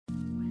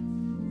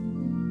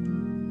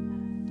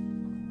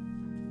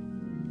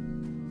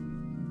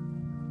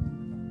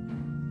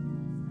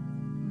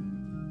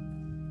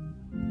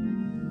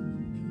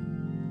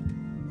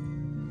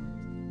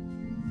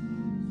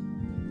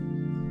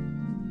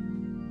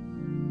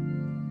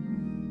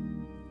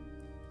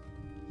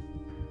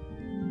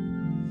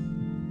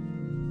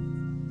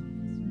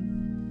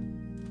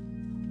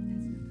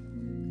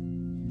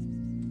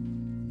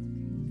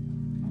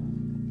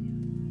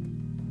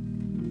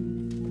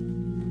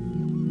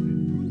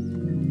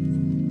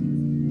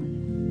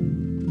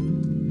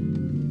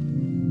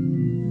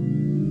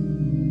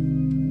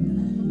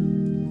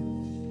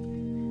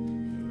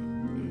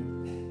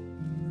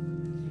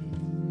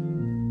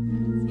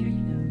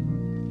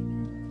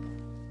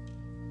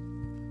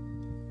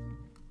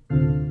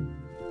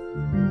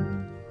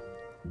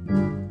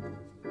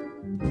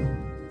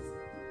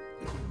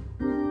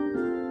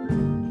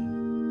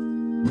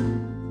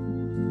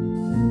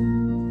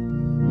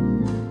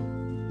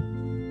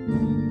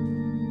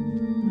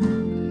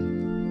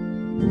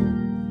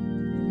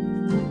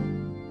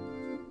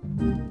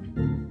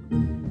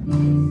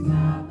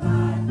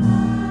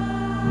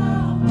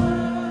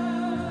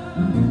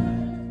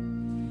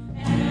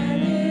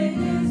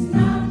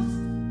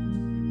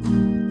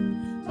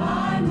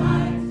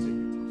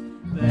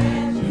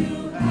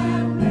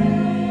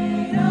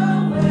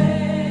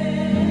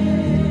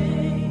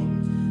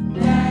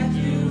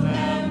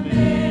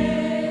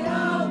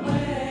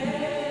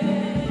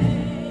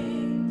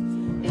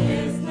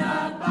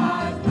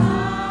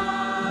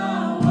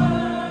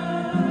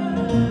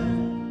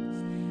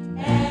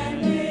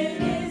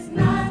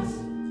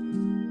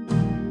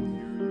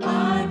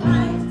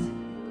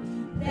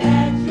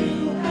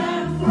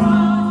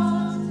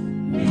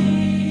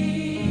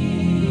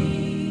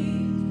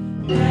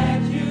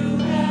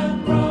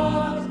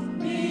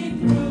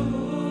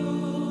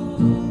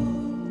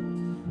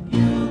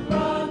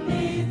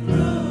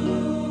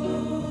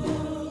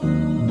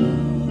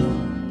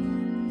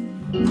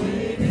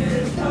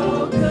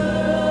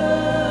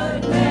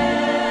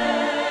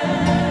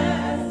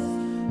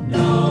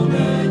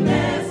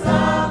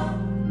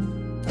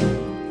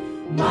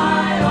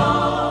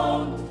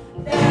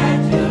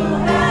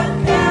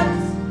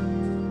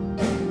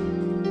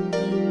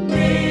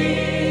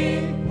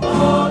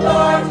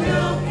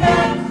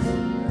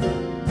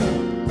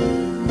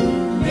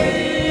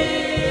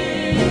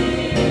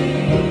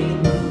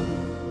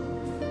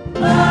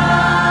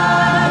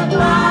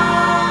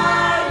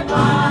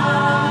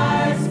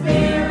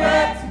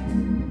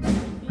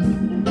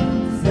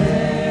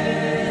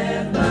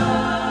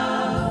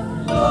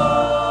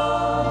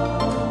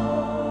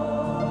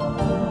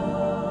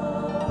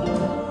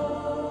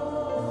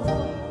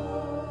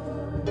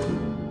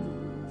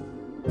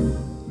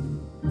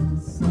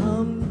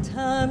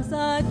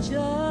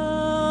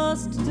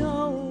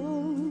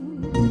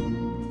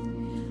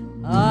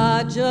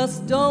I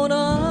just don't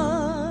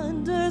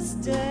understand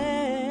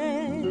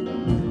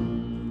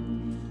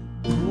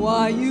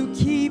why you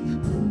keep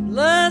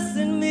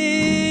blessing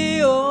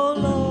me, oh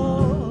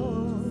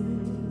Lord.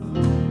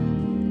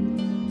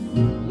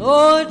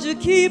 Lord, you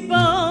keep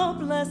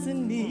on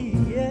blessing me,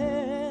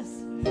 yes.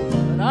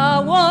 But I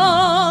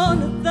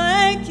want to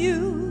thank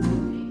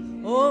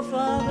you, oh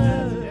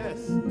Father,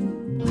 yes,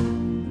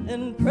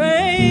 and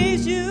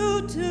praise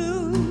you too.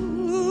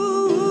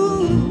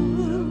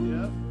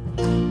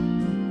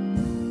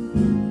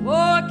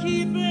 For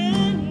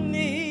keeping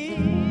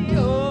me,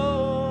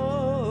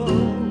 oh,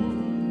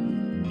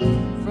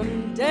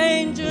 from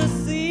danger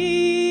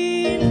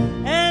seen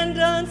and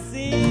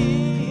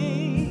unseen.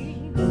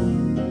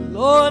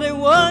 Lord, it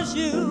was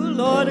you,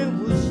 Lord, it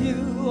was you,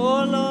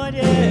 oh Lord,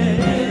 yeah.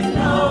 It's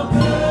no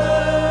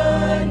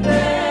goodness.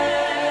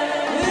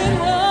 It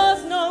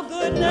was no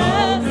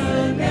goodness,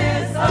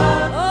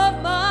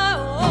 of my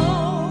own.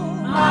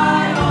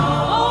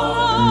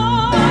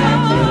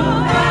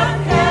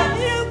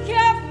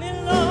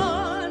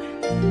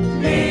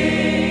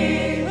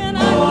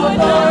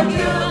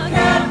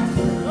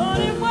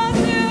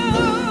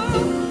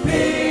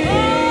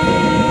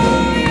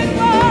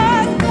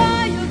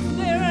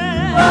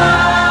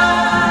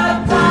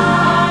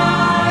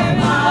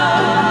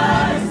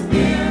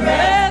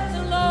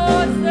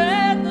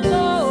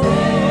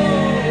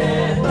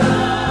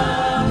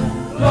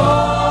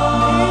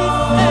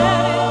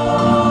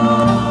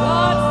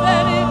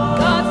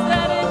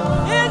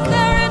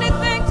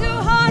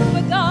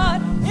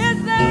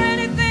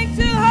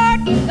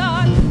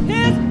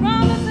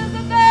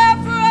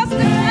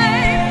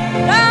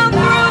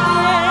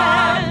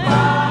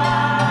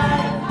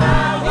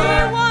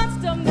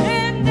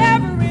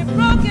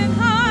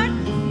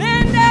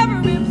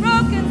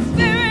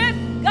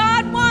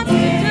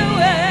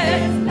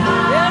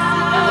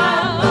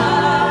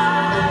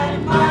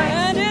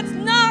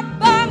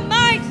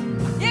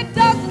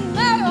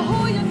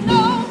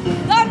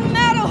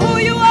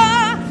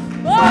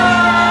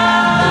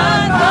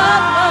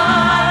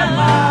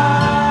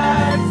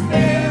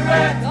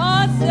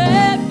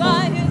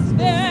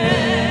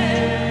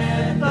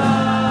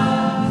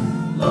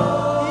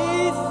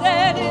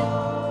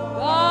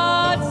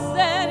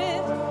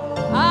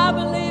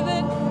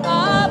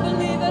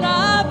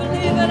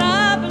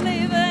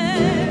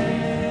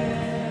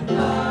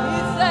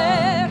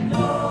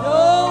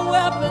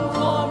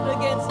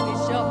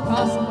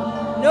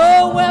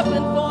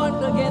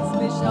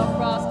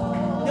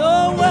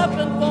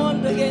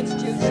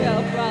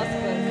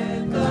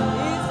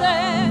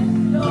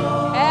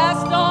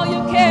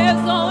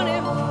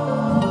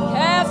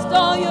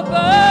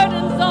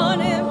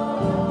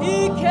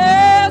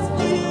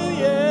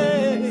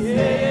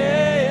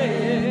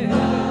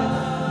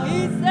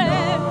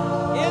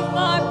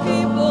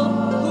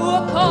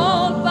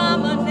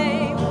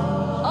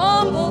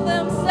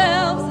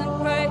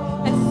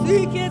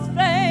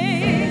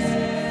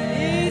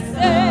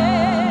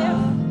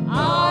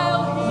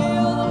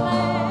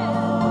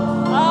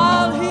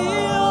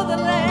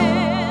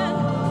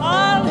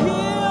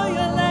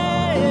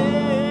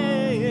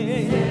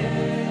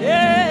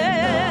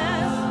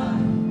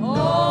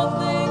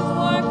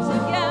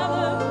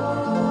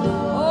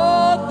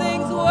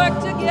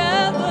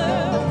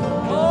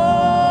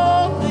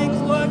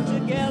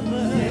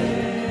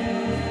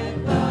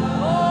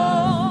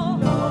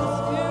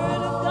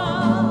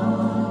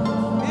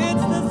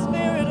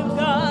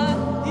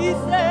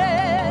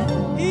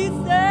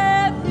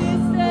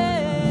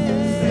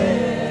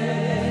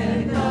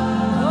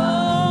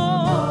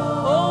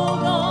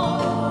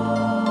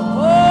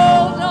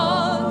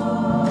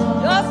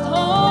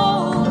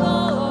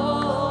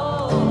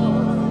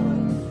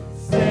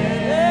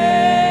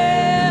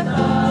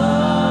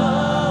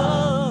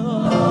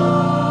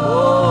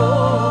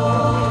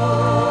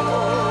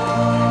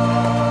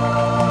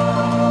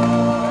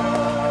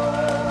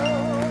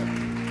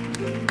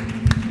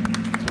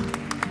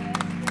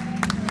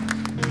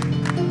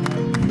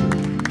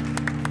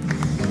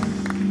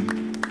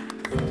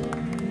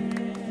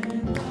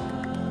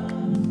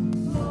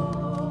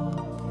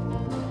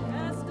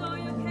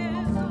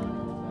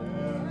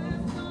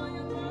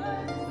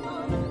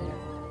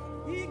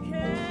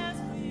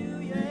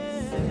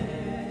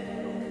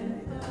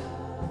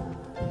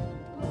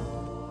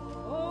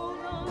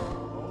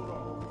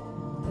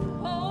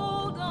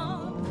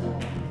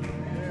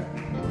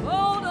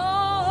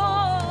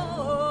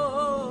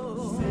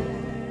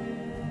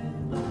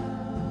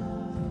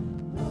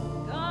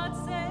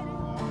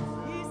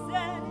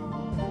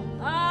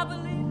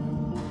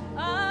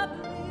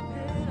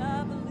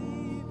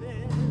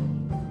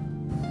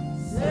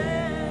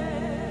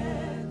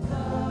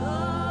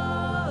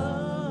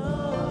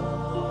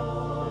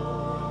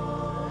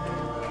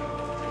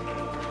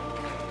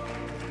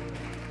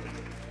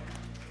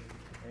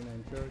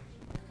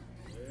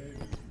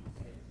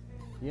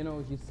 You know,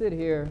 as you sit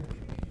here,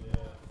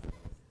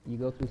 you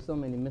go through so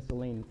many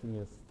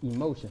miscellaneous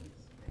emotions.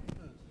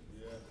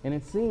 And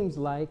it seems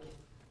like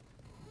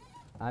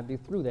I'd be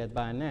through that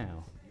by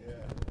now. Yeah.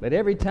 But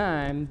every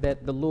time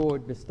that the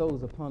Lord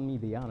bestows upon me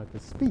the honor to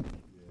speak,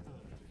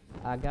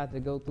 I got to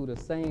go through the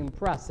same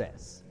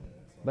process.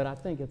 But I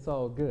think it's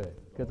all good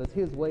because it's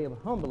his way of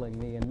humbling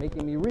me and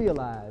making me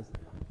realize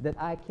that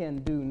I can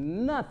do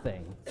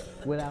nothing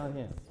without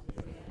him.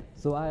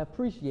 So I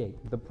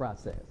appreciate the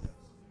process.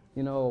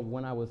 You know,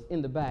 when I was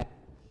in the back,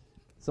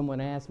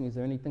 someone asked me, is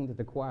there anything that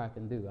the choir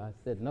can do? I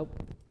said,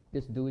 nope,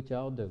 just do what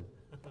y'all do.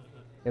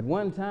 At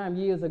one time,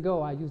 years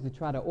ago, I used to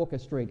try to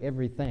orchestrate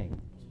everything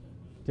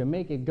to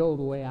make it go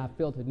the way I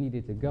felt it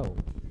needed to go.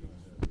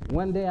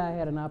 One day I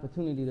had an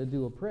opportunity to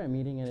do a prayer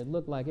meeting, and it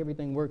looked like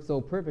everything worked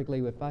so perfectly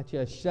if I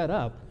just shut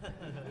up.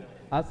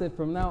 I said,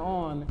 from now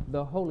on,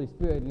 the Holy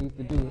Spirit needs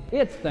to do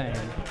its thing,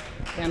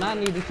 and I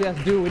need to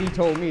just do what he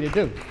told me to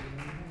do.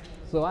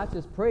 So I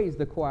just praised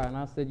the choir, and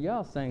I said,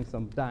 y'all sang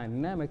some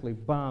dynamically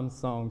bomb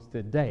songs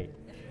today.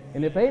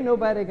 And if ain't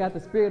nobody got the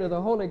Spirit of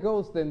the Holy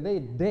Ghost, then they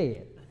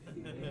dead.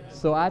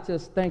 So I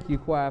just thank you,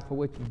 choir, for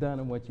what you've done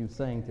and what you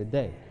sang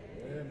today.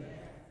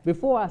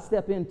 Before I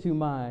step into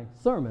my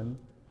sermon,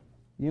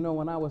 you know,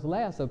 when I was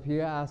last up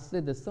here, I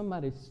said that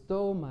somebody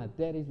stole my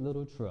daddy's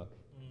little truck.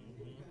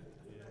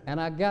 And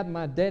I got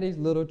my daddy's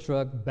little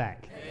truck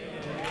back.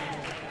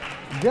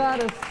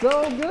 God is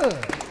so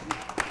good.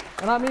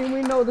 And I mean,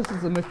 we know this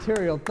is a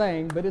material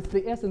thing, but it's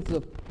the essence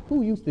of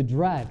who used to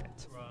drive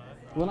it.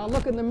 When I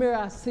look in the mirror,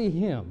 I see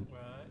him.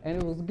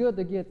 And it was good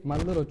to get my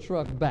little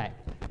truck back.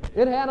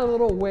 It had a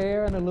little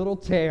wear and a little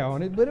tear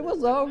on it, but it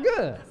was all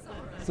good.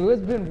 So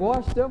it's been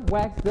washed up,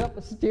 waxed up,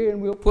 a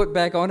steering wheel put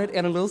back on it,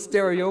 and a little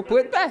stereo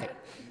put back.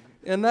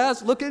 And now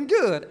it's looking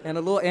good, and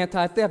a little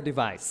anti-theft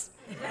device.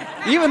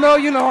 Even though,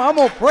 you know, I'm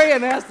going to pray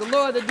and ask the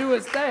Lord to do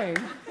his thing.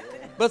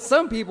 But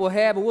some people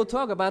have, and we'll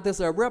talk about this,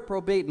 a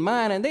reprobate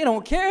mind, and they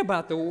don't care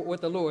about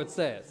what the Lord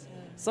says.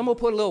 Some will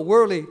put a little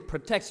worldly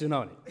protection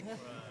on it.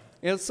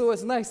 And so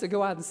it's nice to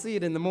go out and see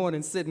it in the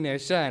morning sitting there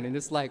shining.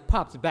 It's like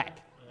pops back.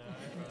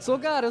 So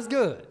God is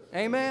good.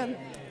 Amen.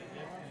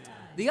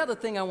 The other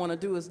thing I want to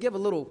do is give a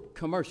little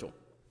commercial.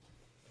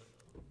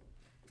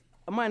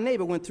 My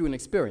neighbor went through an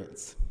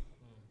experience.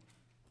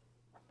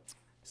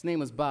 His name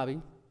was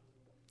Bobby,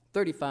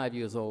 35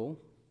 years old.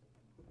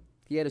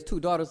 He had his 2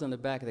 daughters in the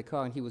back of the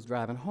car, and he was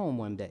driving home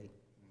one day.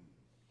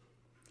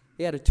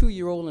 He had a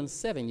 2-year-old and a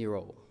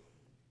 7-year-old.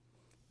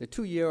 The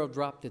 2-year-old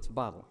dropped its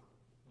bottle,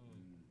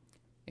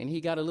 and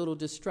he got a little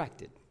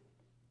distracted.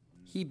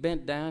 He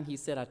bent down. He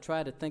said, I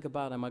tried to think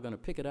about, am I going to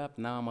pick it up?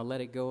 Now I'm going to let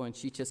it go. And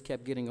she just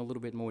kept getting a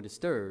little bit more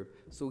disturbed.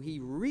 So he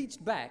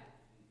reached back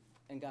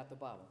and got the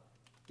bottle,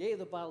 gave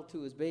the bottle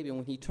to his baby. And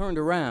when he turned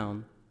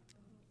around,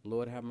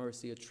 Lord have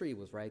mercy, a tree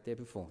was right there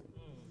before him.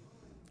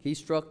 He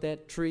struck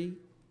that tree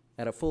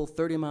at a full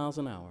 30 miles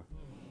an hour.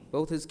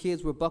 Both his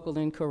kids were buckled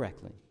in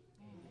correctly.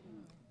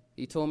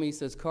 He told me, he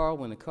says, Carl,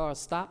 when the car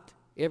stopped,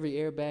 every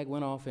airbag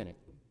went off in it.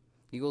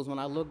 He goes, when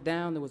I looked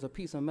down, there was a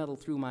piece of metal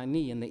through my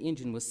knee, and the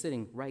engine was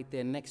sitting right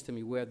there next to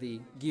me where the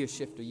gear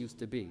shifter used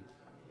to be.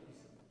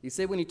 He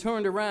said when he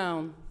turned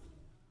around,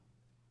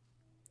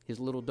 his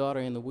little daughter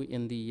in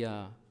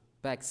the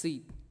back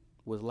seat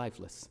was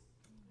lifeless.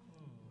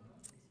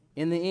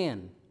 In the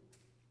end,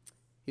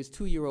 his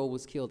 2-year-old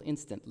was killed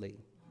instantly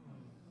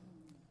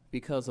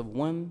because of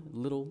one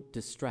little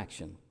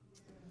distraction.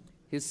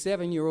 His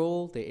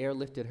 7-year-old, they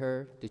airlifted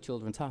her to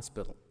Children's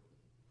Hospital,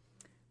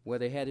 where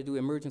they had to do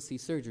emergency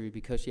surgery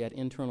because she had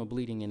internal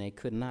bleeding and they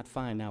could not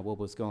find out what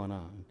was going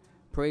on.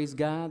 Praise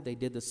God, they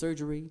did the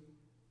surgery.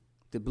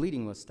 The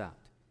bleeding was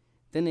stopped.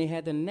 Then they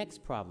had the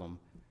next problem.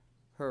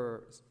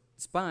 Her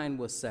spine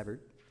was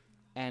severed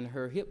and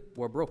her hip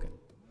were broken.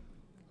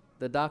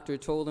 The doctor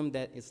told them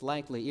that it's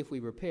likely if we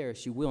repair,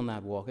 she will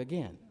not walk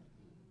again.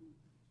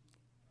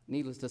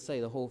 Needless to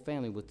say, the whole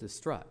family was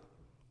distraught.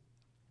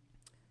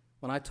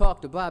 When I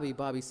talked to Bobby,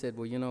 Bobby said,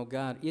 well, you know,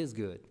 God is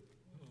good.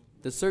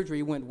 The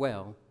surgery went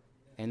well,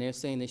 and they're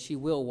saying that she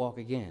will walk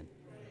again.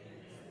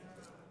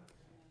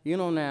 You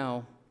know,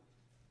 now,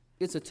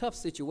 it's a tough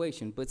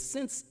situation, but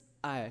since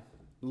I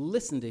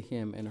listened to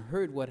him and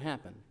heard what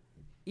happened,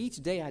 each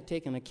day I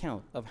take an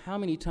account of how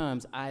many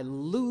times I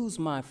lose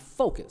my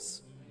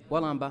focus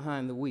while I'm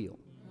behind the wheel.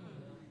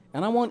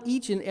 And I want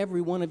each and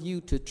every one of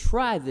you to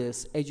try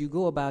this as you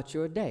go about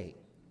your day,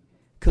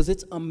 because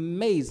it's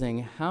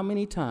amazing how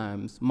many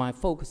times my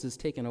focus is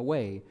taken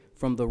away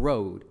from the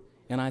road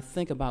and I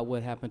think about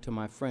what happened to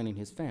my friend and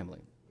his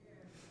family.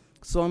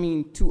 So, I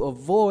mean, to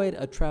avoid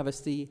a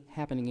travesty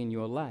happening in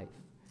your life,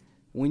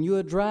 when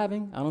you're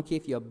driving, I don't care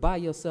if you're by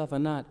yourself or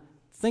not,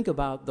 think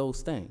about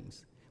those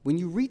things. When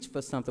you reach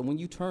for something, when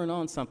you turn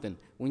on something,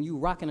 when you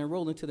rocking and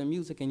rolling to the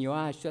music and your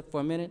eyes shut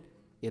for a minute,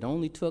 it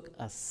only took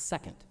a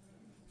second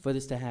for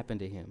this to happen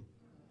to him.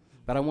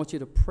 But I want you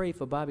to pray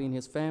for Bobby and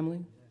his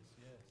family.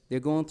 They're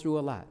going through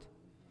a lot.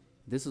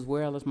 This is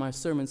where, as my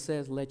sermon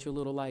says, let your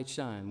little light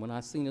shine. When I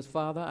seen his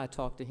father, I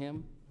talked to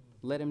him,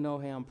 let him know,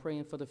 hey, I'm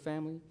praying for the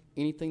family.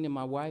 Anything that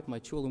my wife, my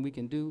children, we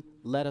can do,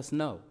 let us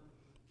know.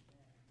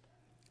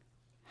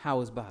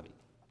 How is Bobby?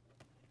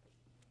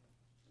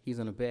 He's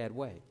in a bad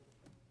way.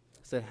 I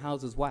said,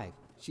 how's his wife?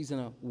 She's in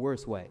a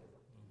worse way.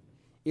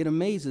 It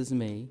amazes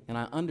me, and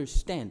I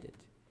understand it.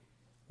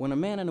 When a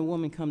man and a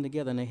woman come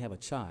together and they have a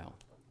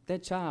child,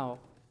 that child,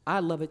 I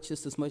love it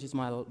just as much as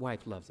my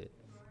wife loves it.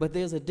 But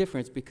there's a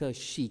difference because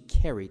she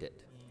carried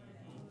it.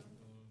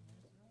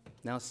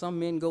 Now, some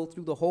men go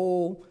through the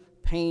whole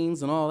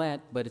pains and all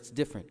that, but it's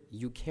different.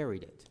 You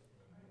carried it.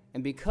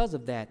 And because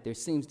of that, there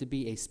seems to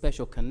be a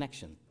special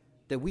connection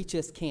that we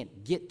just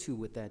can't get to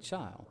with that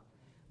child.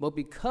 But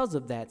because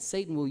of that,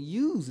 Satan will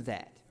use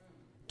that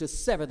to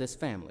sever this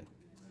family.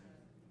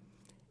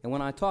 And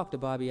when I talked to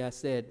Bobby, I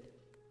said,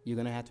 you're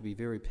going to have to be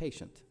very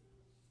patient.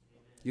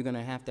 You're going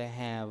to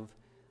have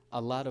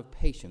a lot of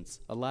patience,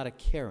 a lot of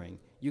caring.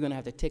 You're going to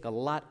have to take a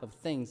lot of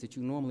things that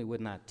you normally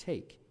would not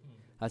take.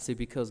 I said,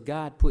 because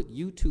God put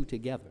you two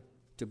together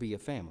to be a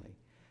family.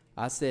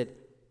 I said,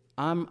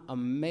 I'm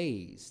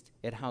amazed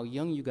at how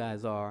young you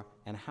guys are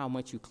and how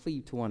much you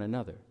cleave to one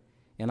another.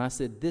 And I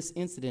said, this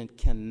incident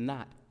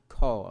cannot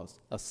cause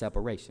a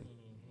separation.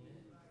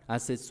 I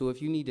said, so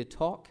if you need to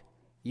talk,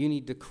 you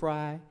need to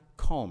cry,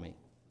 call me.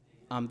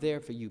 I'm there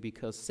for you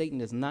because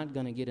Satan is not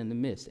going to get in the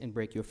midst and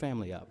break your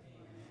family up.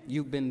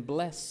 You've been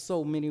blessed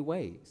so many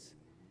ways.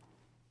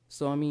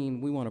 So, I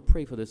mean, we want to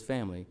pray for this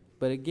family.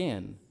 But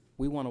again,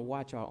 we want to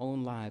watch our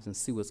own lives and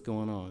see what's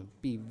going on.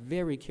 Be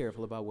very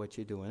careful about what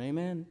you're doing.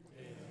 Amen?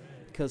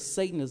 Because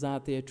Satan is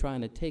out there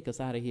trying to take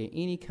us out of here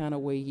any kind of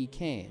way he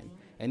can.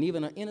 And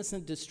even an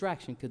innocent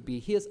distraction could be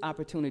his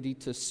opportunity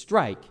to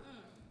strike,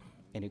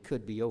 and it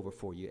could be over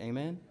for you.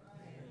 Amen?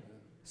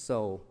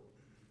 So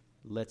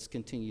let's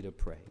continue to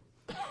pray.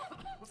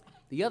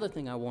 The other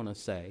thing I want to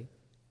say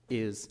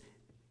is,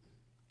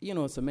 you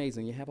know, it's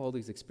amazing. You have all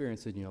these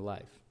experiences in your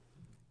life.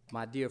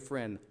 My dear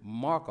friend,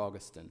 Mark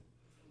Augustin,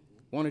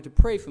 wanted to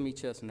pray for me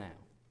just now.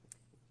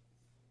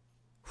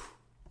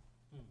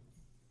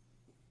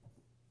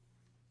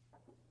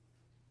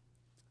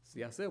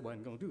 See, I said I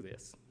wasn't going to do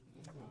this.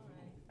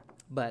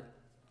 But,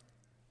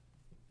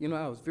 you know,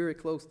 I was very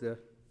close to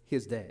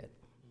his dad.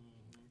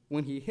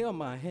 When he held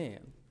my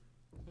hand,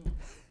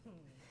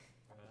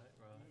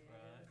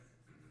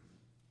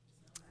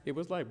 it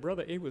was like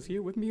Brother A was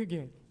here with me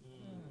again.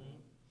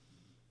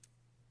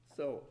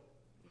 So,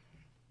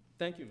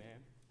 thank you,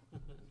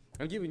 man.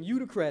 I'm giving you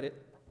the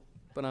credit,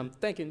 but I'm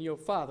thanking your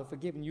father for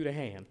giving you the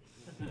hand,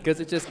 because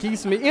it just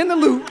keeps me in the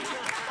loop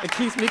and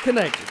keeps me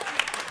connected.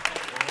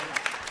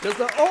 Because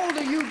the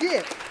older you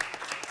get,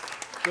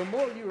 the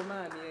more you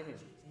remind me of him.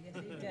 Yes,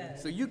 he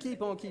does. So you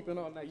keep on keeping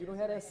on. Now, you don't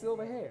have that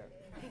silver hair,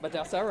 but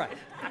that's all right.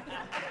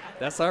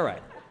 That's all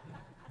right.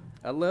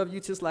 I love you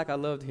just like I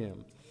loved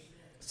him.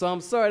 So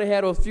I'm sorry to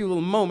have those few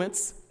little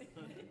moments,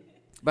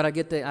 but I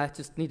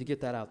just need to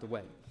get that out the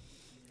way.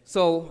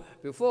 So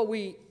before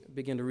we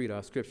begin to read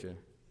our scripture,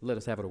 let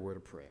us have a word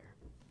of prayer.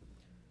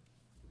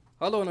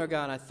 Our Lord and our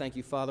God, I thank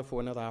you, Father, for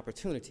another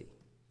opportunity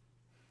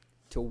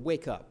to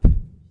wake up,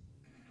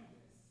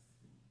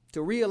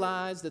 to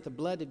realize that the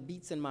blood that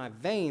beats in my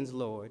veins,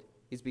 Lord,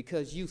 is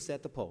because you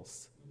set the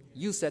pulse.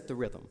 You set the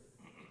rhythm.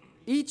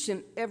 Each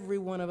and every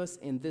one of us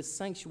in this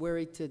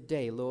sanctuary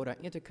today, Lord, are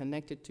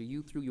interconnected to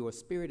you through your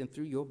spirit and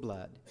through your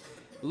blood.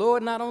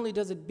 Lord, not only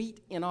does it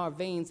beat in our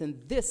veins in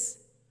this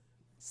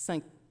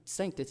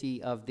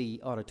sanctity of the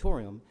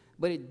auditorium,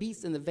 but it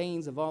beats in the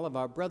veins of all of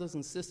our brothers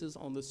and sisters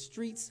on the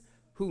streets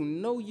who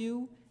know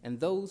you and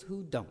those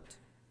who don't.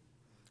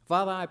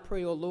 Father, I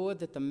pray, O Lord,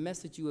 that the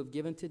message you have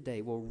given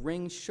today will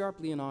ring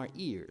sharply in our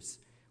ears,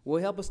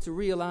 will help us to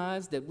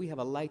realize that we have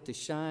a light to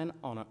shine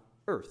on an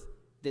earth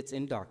that's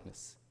in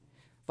darkness.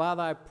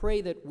 Father, I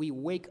pray that we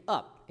wake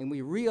up and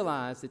we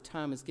realize that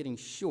time is getting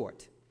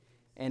short,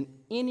 and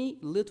any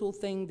little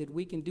thing that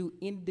we can do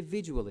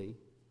individually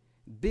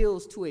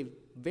builds to a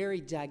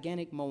very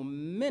gigantic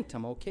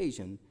momentum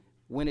occasion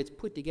when it's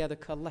put together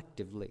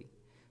collectively.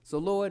 So,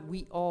 Lord,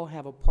 we all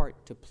have a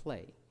part to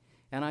play.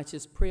 And I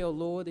just pray, oh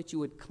Lord, that you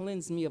would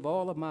cleanse me of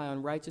all of my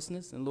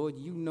unrighteousness. And Lord,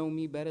 you know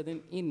me better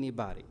than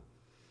anybody.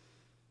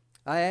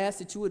 I ask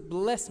that you would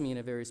bless me in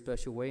a very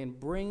special way and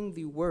bring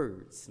the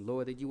words,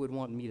 Lord, that you would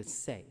want me to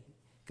say.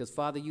 Because,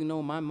 Father, you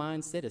know my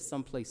mindset is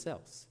someplace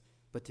else.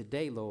 But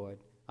today, Lord,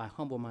 I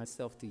humble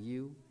myself to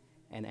you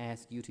and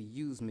ask you to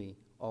use me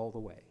all the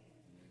way.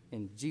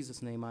 In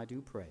Jesus' name I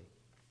do pray.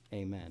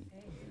 Amen.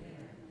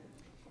 Amen.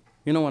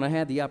 You know, when I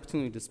had the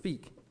opportunity to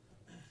speak,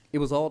 it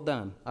was all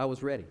done. I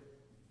was ready.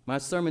 My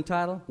sermon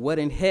title, What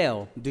in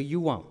Hell Do You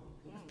Want?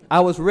 I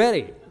was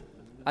ready.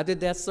 I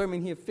did that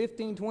sermon here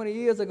 15, 20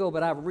 years ago,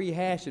 but I've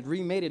rehashed it,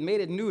 remade it, made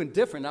it new and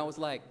different. I was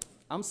like,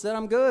 I'm set,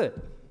 I'm good.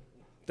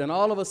 Then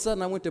all of a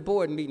sudden I went to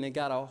board meeting and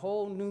got a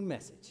whole new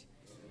message.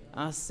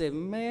 I said,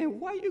 man,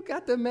 why you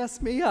got to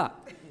mess me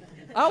up?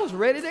 I was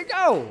ready to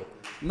go.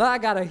 Now I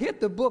got to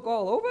hit the book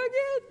all over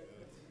again?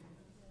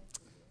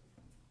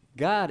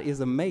 God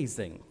is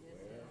amazing.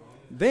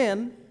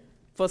 Then,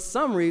 for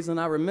some reason,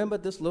 I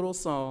remembered this little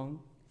song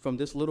from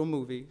this little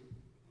movie,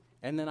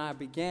 and then I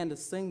began to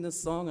sing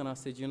this song, and I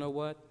said, you know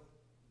what?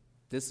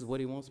 This is what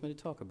he wants me to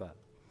talk about.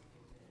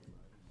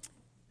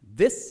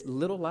 This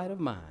little light of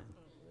mine,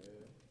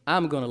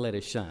 I'm going to let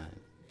it shine.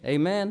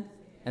 Amen?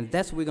 And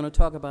that's what we're going to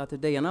talk about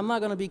today. And I'm not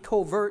going to be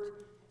covert.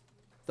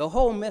 The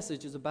whole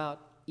message is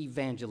about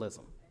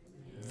evangelism.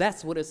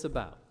 That's what it's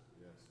about.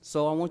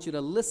 So I want you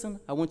to listen.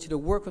 I want you to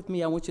work with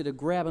me. I want you to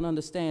grab and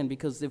understand,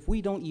 because if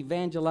we don't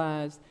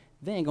evangelize,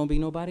 there ain't going to be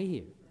nobody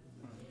here.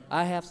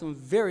 I have some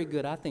very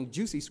good, I think,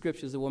 juicy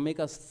scriptures that will make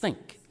us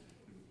think.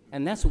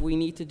 And that's what we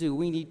need to do.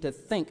 We need to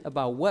think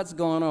about what's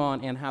going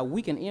on and how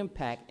we can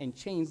impact and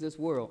change this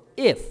world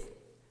if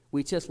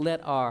we just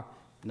let our,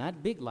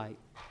 not big light,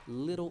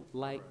 little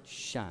light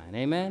shine.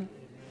 Amen?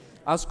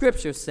 Our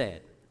scripture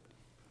said,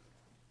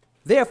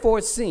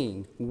 therefore,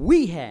 seeing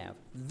we have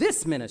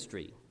this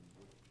ministry,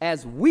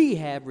 as we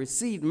have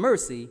received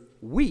mercy,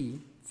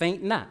 we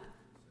faint not.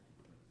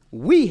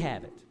 We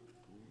have it.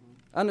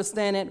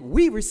 Understand that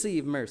we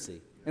receive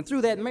mercy. And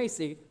through that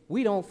mercy,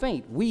 we don't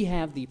faint. We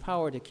have the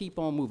power to keep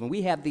on moving.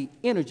 We have the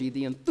energy,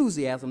 the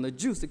enthusiasm, the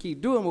juice to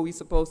keep doing what we're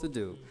supposed to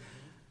do.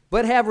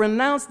 But have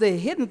renounced the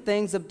hidden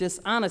things of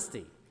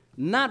dishonesty,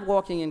 not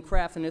walking in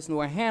craftiness,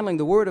 nor handling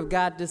the word of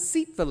God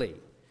deceitfully,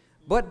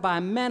 but by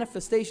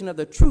manifestation of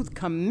the truth,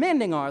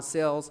 commending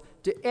ourselves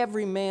to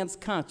every man's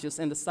conscience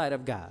in the sight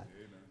of God.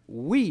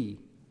 We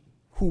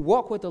who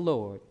walk with the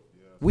Lord,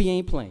 we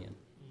ain't playing.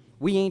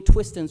 We ain't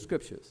twisting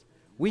scriptures.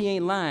 We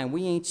ain't lying.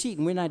 We ain't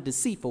cheating. We're not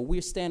deceitful.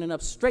 We're standing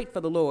up straight for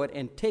the Lord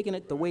and taking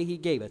it the way he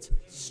gave it.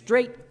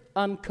 Straight,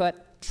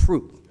 uncut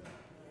truth.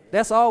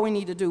 That's all we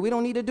need to do. We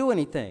don't need to do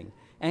anything.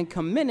 And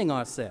commending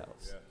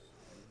ourselves.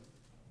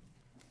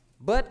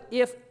 But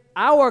if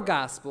our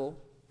gospel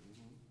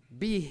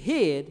be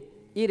hid,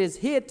 it is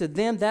hid to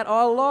them that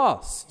are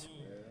lost.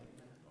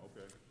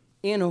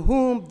 In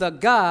whom the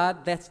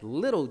God, that's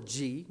little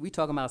g, we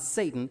talking about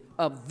Satan,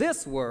 of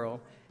this world,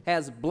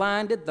 has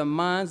blinded the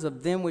minds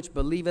of them which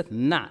believeth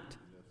not.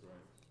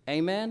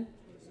 Amen?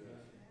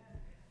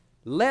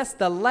 Lest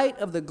the light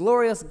of the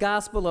glorious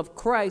gospel of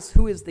Christ,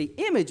 who is the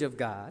image of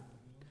God,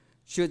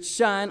 should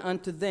shine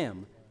unto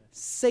them.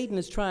 Satan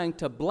is trying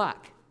to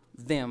block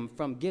them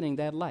from getting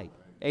that light.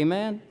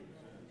 Amen?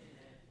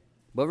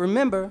 But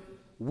remember,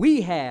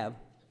 we have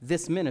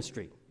this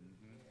ministry.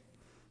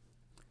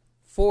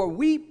 For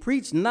we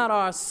preach not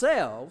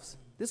ourselves.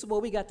 This is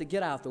what we got to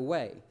get out the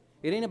way.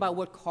 It ain't about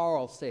what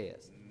Carl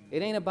says.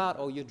 It ain't about,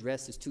 oh, your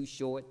dress is too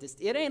short.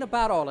 It ain't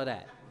about all of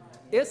that.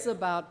 It's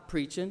about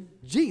preaching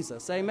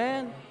Jesus.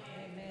 Amen?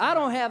 Amen? I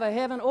don't have a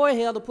heaven or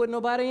hell to put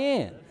nobody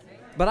in.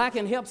 But I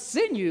can help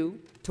send you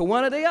to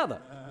one or the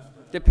other,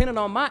 depending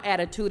on my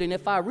attitude. And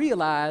if I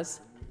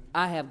realize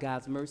I have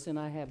God's mercy and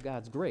I have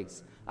God's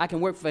grace, I can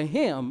work for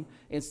him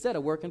instead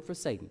of working for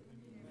Satan.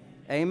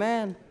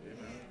 Amen?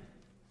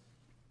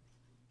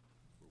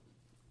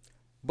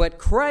 But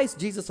Christ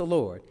Jesus the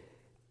Lord,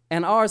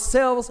 and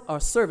ourselves are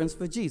servants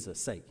for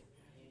Jesus' sake.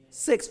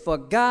 6, for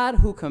God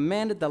who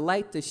commanded the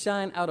light to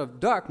shine out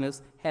of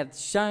darkness hath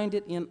shined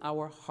it in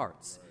our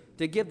hearts,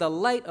 to give the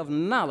light of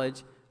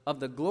knowledge of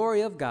the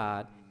glory of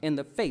God in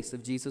the face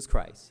of Jesus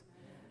Christ.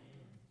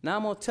 Now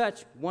I'm going to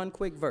touch one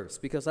quick verse,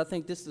 because I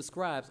think this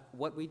describes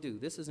what we do.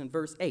 This is in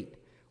verse 8.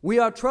 We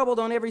are troubled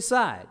on every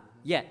side,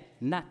 yet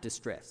not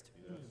distressed.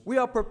 We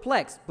are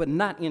perplexed, but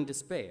not in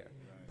despair.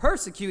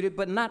 Persecuted,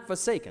 but not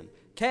forsaken.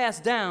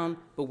 Cast down,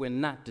 but we're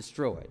not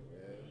destroyed.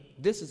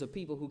 This is a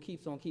people who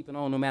keeps on keeping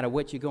on no matter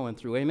what you're going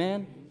through.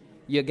 Amen?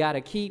 You got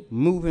to keep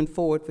moving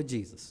forward for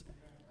Jesus.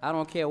 I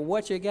don't care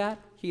what you got.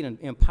 He done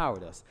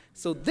empowered us.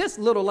 So this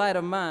little light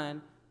of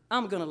mine,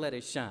 I'm going to let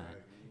it shine.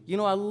 You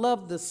know, I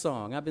love this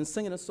song. I've been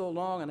singing it so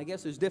long, and I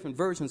guess there's different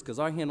versions because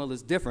our hymnal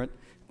is different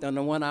than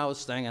the one I was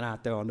singing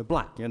out there on the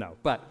block, you know.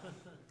 But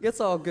it's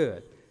all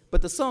good.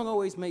 But the song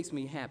always makes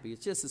me happy.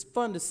 It's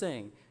fun to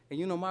sing. And,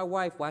 you know, my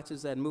wife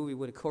watches that movie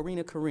with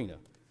Karina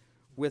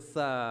with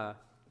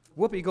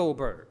Whoopi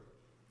Goldberg.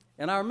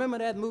 And I remember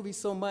that movie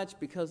so much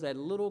because that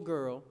little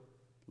girl,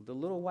 the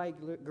little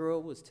white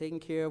girl, was taking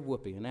care of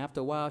Whoopi. And after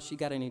a while, she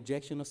got an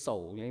injection of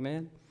soul,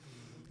 amen?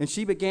 And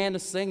she began to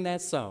sing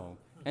that song.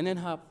 And then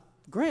her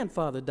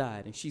grandfather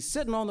died, and she's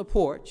sitting on the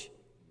porch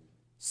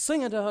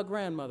singing to her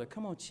grandmother,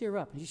 come on, cheer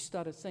up. And she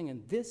started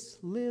singing, this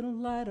little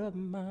light of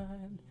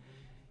mine.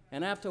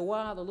 And after a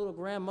while, the little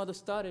grandmother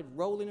started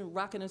rolling and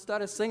rocking and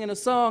started singing a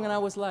song. And I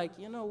was like,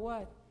 you know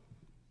what?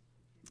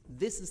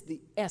 This is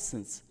the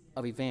essence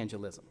of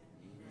evangelism.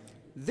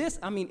 This,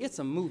 I mean, it's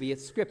a movie,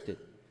 it's scripted.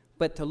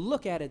 But to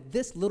look at it,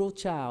 this little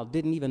child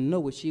didn't even know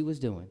what she was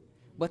doing.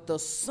 But the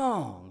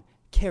song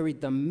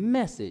carried the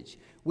message,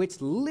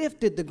 which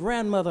lifted the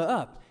grandmother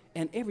up,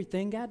 and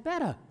everything got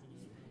better.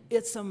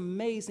 It's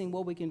amazing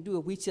what we can do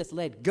if we just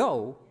let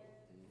go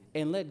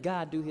and let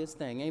God do his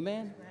thing.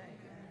 Amen?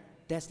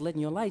 That's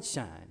letting your light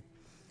shine.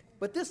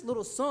 But this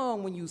little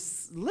song, when you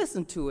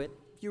listen to it,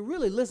 if you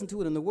really listen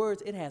to it in the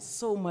words, it has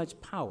so much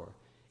power.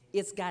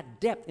 It's got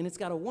depth, and it's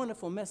got a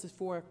wonderful message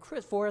for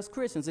us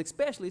Christians,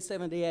 especially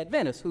Seventh-day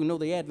Adventists who know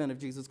the advent of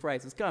Jesus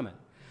Christ is coming.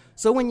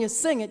 So when you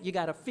sing it, you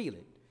got to feel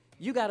it.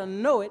 You got to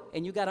know it,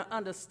 and you got to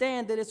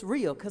understand that it's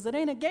real, because it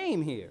ain't a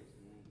game here.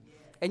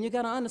 And you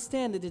got to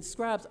understand that it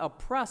describes a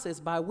process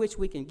by which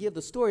we can give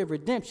the story of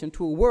redemption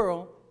to a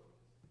world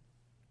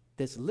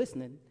that's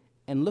listening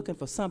and looking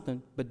for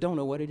something but don't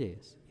know what it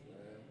is.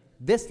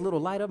 This little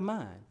light of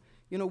mine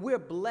You know, we're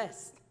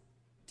blessed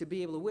to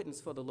be able to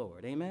witness for the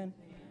Lord. Amen?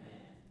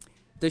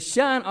 To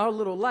shine our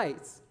little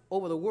lights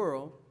over the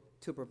world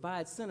to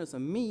provide sinners a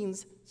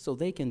means so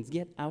they can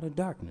get out of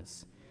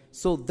darkness.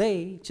 So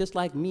they, just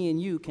like me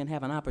and you, can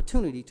have an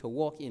opportunity to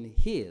walk in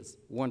his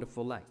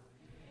wonderful light.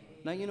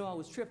 Now, you know, I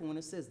was tripping when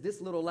it says,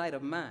 this little light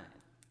of mine.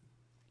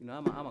 You know,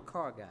 I'm a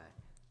car guy.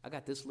 I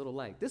got this little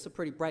light. This is a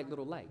pretty bright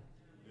little light.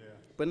 Yeah.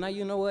 But now,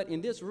 you know what?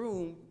 In this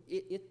room,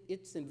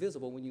 it's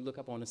invisible when you look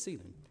up on the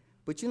ceiling.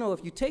 But, you know,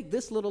 if you take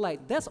this little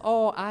light, that's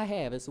all I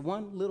have. It's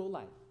one little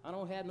light. I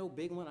don't have no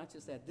big one. I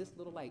just have this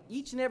little light.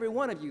 Each and every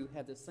one of you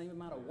have the same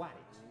amount of wattage.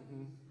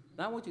 Mm-hmm.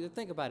 Now, I want you to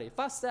think about it. If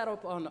I sat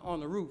up on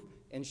the roof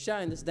and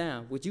shine this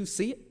down, would you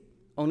see it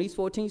on East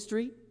 14th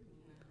Street?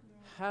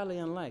 Highly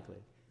unlikely.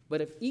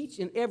 But if each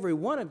and every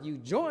one of you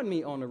join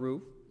me on the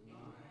roof,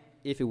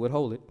 if it would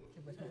hold it,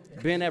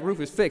 Ben, that roof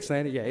is fixed,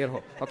 ain't it? Yeah, it'll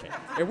hold. Okay.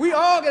 If we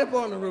all get up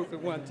on the roof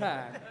at one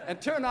time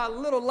and turn our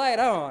little light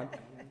on,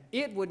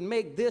 it would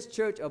make this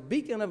church a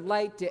beacon of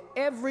light to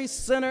every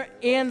sinner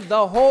in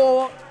the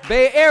whole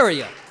Bay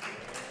Area.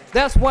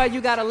 That's why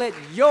you got to let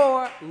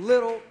your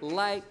little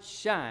light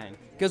shine.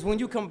 Because when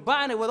you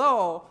combine it with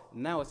all,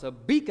 now it's a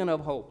beacon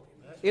of hope.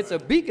 It's a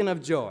beacon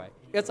of joy.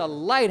 It's a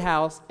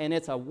lighthouse, and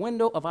it's a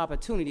window of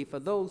opportunity for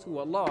those who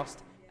are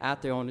lost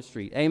out there on the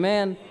street.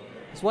 Amen?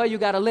 That's why you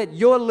got to let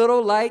your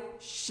little light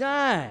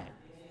shine.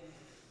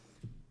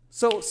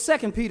 So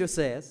 2 Peter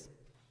says,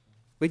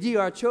 but ye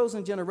are a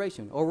chosen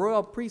generation, a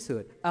royal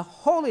priesthood, a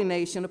holy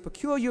nation, a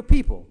peculiar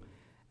people,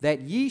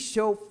 that ye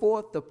show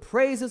forth the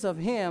praises of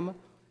him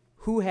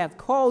who hath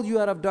called you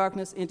out of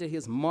darkness into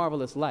his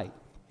marvelous light.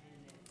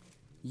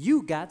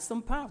 You got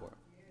some power.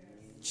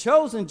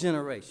 Chosen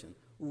generation,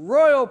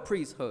 royal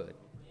priesthood,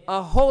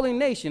 a holy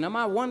nation. Am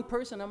I one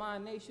person? Am I a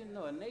nation?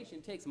 No, a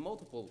nation takes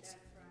multiples.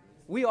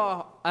 We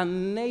are a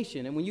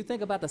nation. And when you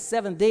think about the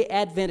Seventh-day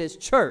Adventist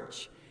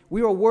church,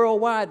 we are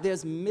worldwide.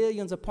 There's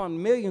millions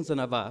upon millions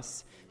of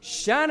us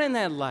shining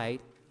that light.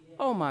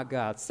 Oh, my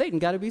God. Satan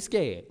got to be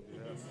scared.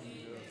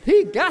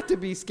 He got to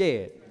be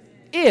scared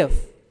if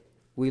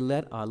we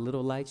let our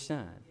little light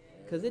shine.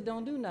 Because it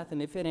don't do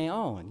nothing if it ain't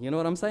on. You know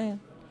what I'm saying?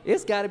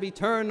 It's got to be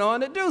turned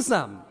on to do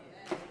something.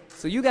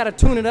 So you got to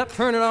tune it up,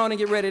 turn it on, and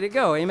get ready to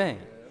go. Amen.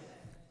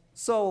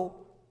 So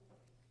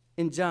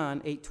in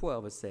John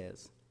 8:12 it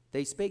says,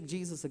 they spake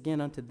Jesus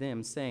again unto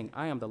them, saying,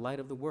 I am the light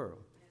of the world.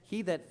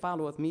 He that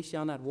followeth me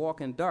shall not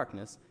walk in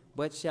darkness,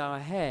 but shall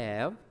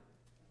have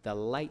the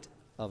light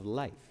of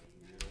life.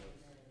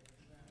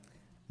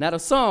 Now the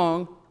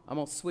song, I'm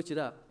going to switch it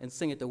up and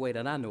sing it the way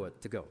that I know it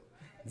to go.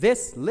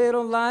 This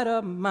little light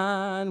of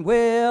mine,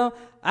 well,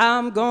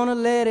 I'm going to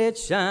let it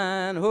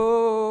shine.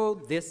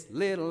 Oh, this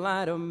little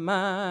light of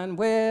mine,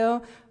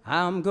 well,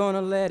 I'm going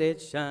to let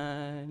it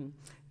shine.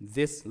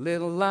 This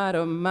little light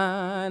of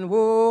mine,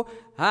 whoa,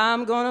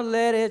 I'm gonna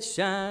let it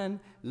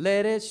shine,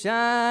 let it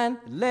shine,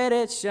 let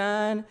it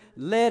shine,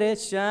 let it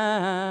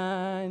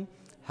shine.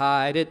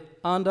 Hide it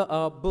under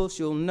a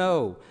bushel,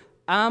 no,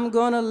 I'm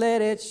gonna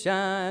let it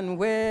shine.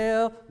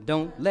 Well,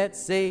 don't let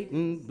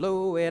Satan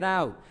blow it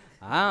out,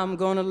 I'm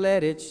gonna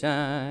let it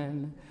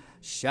shine.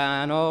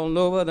 Shine all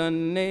over the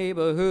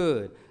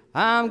neighborhood,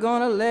 I'm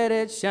gonna let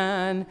it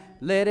shine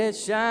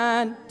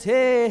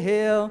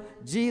till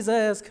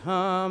Jesus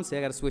comes. See,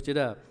 I gotta switch it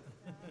up.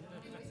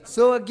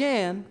 So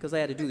again, because I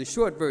had to do the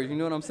short version, you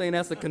know what I'm saying?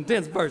 That's the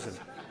condensed version.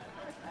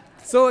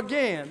 So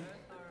again,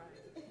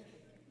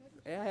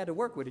 I had to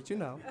work with it, you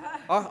know.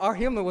 Our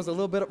hymnal was a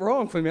little bit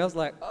wrong for me. I was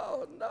like,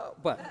 oh no,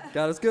 but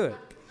God is good.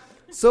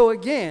 So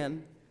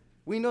again,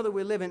 we know that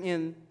we're living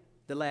in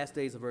the last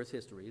days of Earth's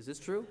history. Is this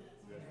true?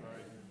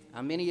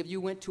 How many of you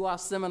went to our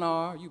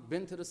seminar? You've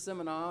been to the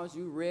seminars,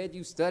 you read,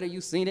 you studied,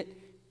 you seen it.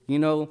 You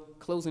know,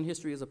 closing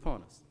history is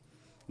upon us.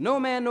 No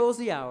man knows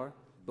the hour,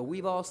 but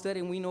we've all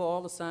studied and we know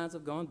all the signs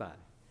have gone by.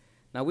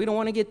 Now, we don't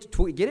want to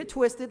get it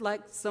twisted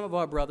like some of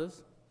our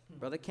brothers.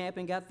 Brother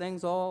Camping got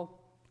things all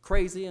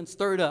crazy and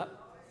stirred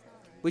up.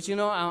 But, you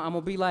know, I'm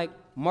going to be like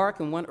Mark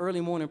in one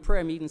early morning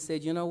prayer meeting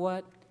said, you know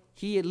what?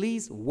 He at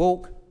least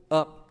woke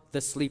up the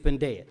sleeping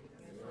dead.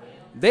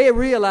 They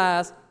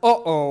realized,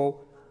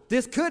 uh-oh,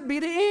 this could be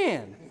the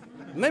end.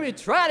 Let me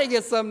try to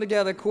get something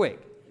together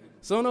quick.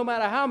 So no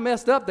matter how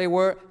messed up they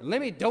were,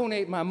 let me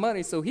donate my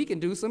money so he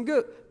can do some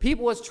good.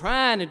 People was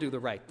trying to do the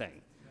right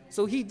thing.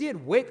 So he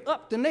did wake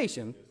up the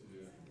nation,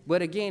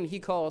 but again, he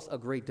caused a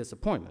great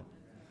disappointment.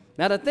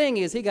 Now the thing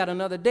is, he got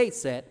another date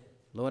set.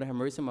 Lord have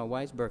mercy, my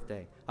wife's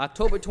birthday.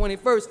 October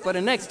 21st for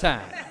the next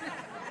time.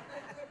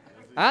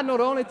 I know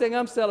the only thing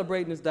I'm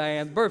celebrating is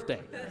Diane's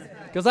birthday,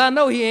 because I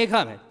know he ain't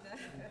coming.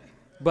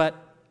 But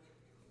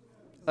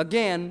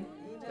again,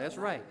 that's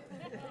right.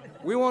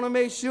 We want to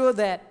make sure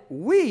that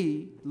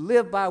we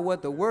live by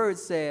what the Word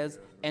says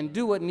and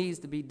do what needs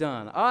to be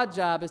done. Our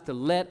job is to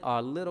let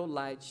our little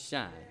light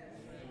shine.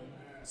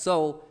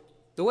 So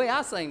the way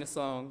I sang the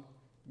song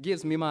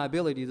gives me my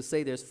ability to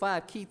say there's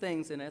 5 key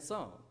things in that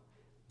song.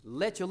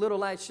 Let your little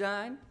light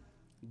shine.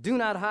 Do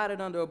not hide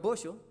it under a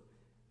bushel.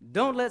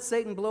 Don't let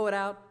Satan blow it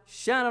out.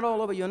 Shine it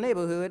all over your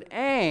neighborhood.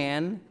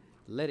 And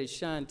Let it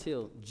shine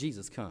till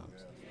Jesus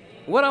comes.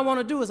 What I want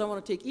to do is I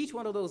want to take each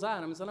one of those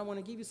items and I want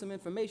to give you some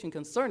information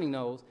concerning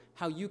those,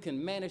 how you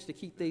can manage to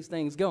keep these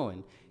things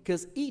going.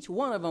 Because each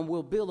one of them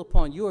will build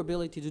upon your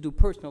ability to do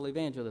personal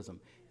evangelism.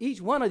 Each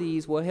one of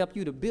these will help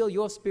you to build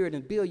your spirit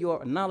and build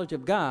your knowledge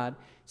of God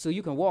so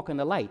you can walk in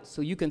the light,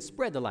 so you can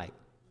spread the light.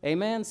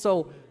 Amen?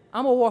 So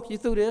I'm going to walk you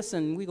through this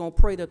and we're going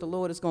to pray that the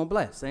Lord is going to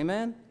bless.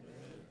 Amen?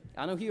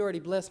 I know he already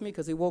blessed me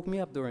because he woke me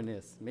up during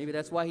this. Maybe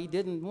that's why he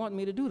didn't want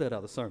me to do that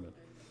other sermon.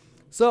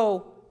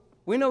 So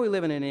we know we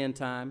live in an end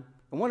time.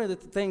 And one of the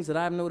things that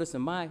I've noticed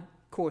in my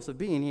course of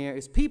being here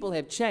is people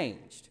have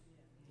changed.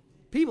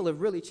 People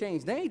have really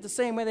changed. They ain't the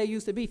same way they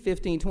used to be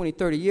 15, 20,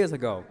 30 years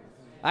ago.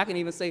 I can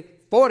even say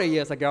 40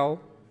 years ago.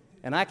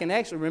 And I can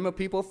actually remember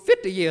people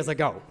 50 years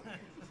ago.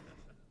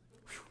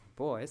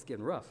 Boy, it's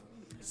getting rough.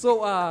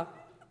 So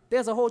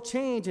there's a whole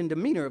change in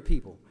demeanor of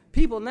people.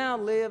 People now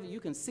live, you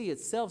can see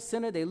it's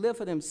self-centered. They live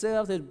for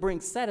themselves. They bring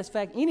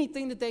satisfaction,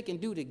 anything that they can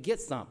do to get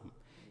something.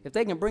 If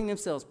they can bring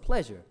themselves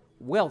pleasure,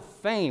 wealth,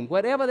 fame,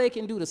 whatever they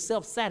can do to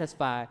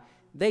self-satisfy,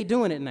 they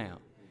doing it now.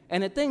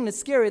 And the thing that's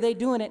scary, they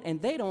doing it,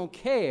 and they don't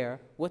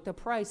care what the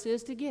price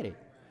is to get it.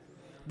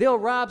 They'll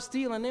rob,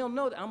 steal, and they'll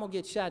know that I'm going to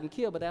get shot and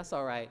killed, but that's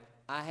all right.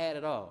 I had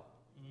it all.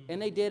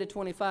 And they dead at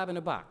 25 in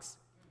the box.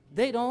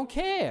 They don't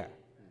care.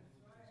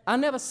 I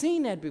never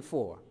seen that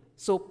before.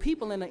 So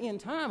people in the end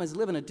time is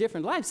living a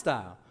different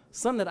lifestyle,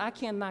 something that I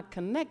cannot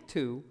connect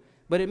to,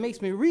 but it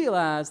makes me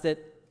realize that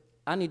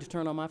I need to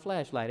turn on my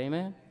flashlight.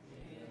 Amen?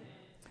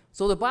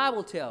 So the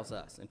Bible tells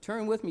us, and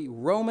turn with me,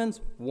 Romans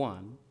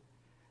 1,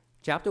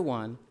 chapter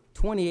 1,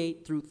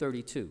 28 through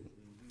 32.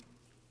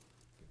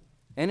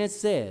 And it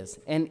says,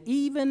 and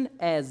even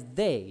as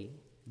they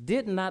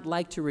did not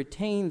like to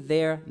retain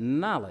their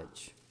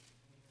knowledge.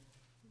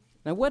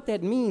 Now what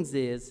that means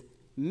is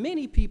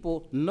many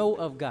people know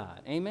of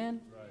God.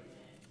 Amen?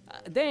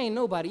 Right. There ain't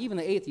nobody, even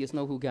the atheists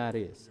know who God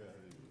is.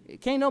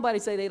 Can't nobody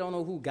say they don't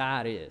know who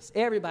God is.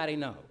 Everybody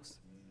knows.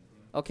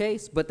 Okay,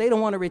 but they don't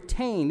want to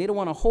retain, they don't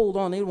want to hold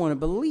on, they don't want to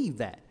believe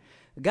that.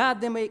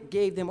 God then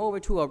gave them over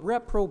to a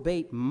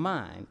reprobate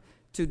mind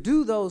to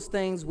do those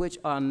things which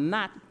are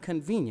not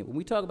convenient. When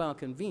we talk about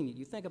convenient,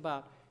 you think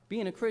about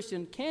being a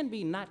Christian can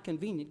be not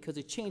convenient because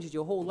it changes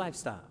your whole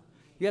lifestyle.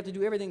 You have to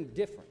do everything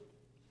different.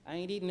 I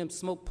ain't eating them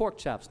smoked pork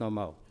chops no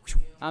more.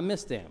 I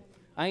miss them.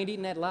 I ain't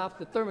eating that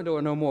lobster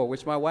thermidor no more,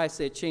 which my wife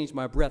said changed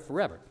my breath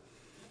forever.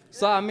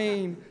 So, I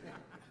mean,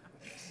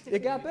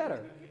 it got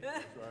better.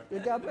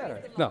 It got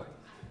better. No.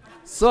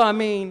 So, I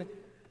mean,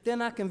 they're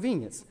not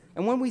convenience.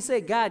 And when we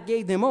say God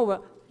gave them over,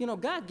 you know,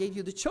 God gave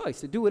you the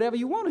choice to do whatever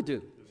you want to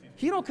do.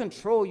 He don't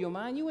control your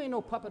mind. You ain't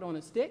no puppet on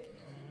a stick.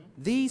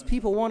 These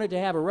people wanted to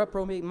have a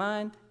reprobate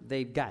mind.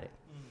 They've got it.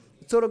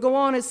 So to go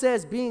on, it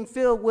says, being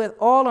filled with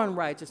all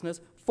unrighteousness,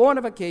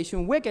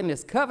 fornication,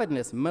 wickedness,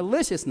 covetousness,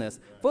 maliciousness,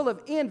 full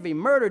of envy,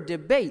 murder,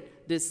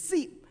 debate,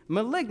 deceit,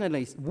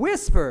 malignity,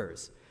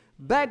 whispers,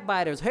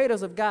 backbiters,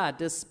 haters of God,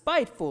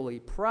 despitefully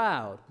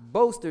proud,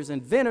 boasters,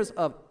 inventors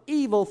of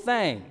evil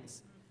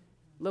things.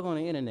 Look on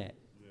the internet.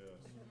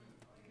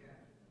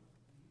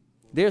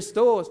 Their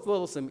store is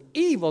full of some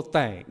evil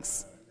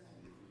things.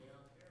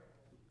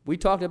 We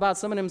talked about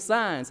some of them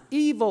signs,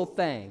 evil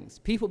things.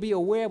 People be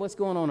aware of what's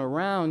going on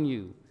around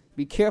you.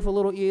 Be careful,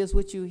 little ears,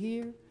 what you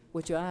hear,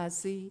 what your eyes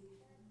see,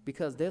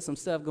 because there's some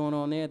stuff going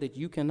on there that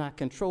you cannot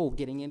control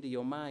getting into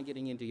your mind,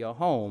 getting into your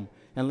home,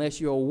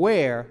 unless you're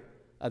aware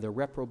of the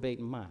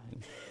reprobate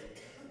mind.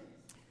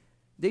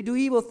 They do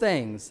evil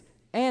things,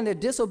 and they're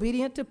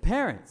disobedient to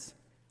parents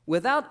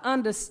without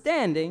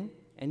understanding.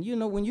 And you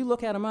know, when you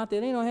look at them out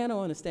there, they don't have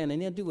no understanding.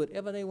 They'll do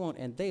whatever they want,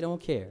 and they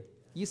don't care.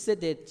 You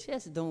said that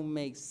just don't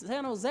make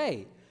San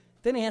Jose.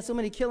 Then they had so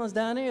many killings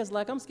down there, it's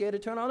like I'm scared to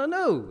turn on the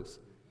news.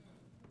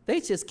 They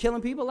just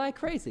killing people like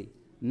crazy.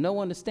 No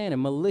understanding,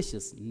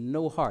 malicious,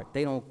 no heart.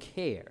 They don't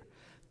care.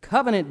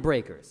 Covenant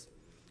breakers,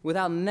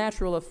 without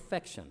natural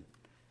affection,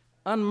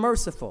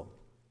 unmerciful.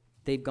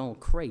 They've gone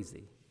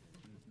crazy.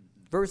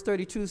 Verse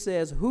 32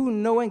 says, who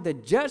knowing the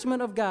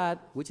judgment of God,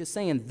 which is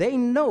saying they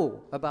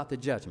know about the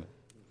judgment,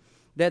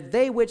 that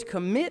they which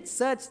commit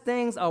such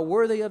things are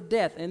worthy of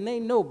death. And they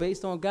know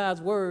based on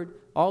God's word,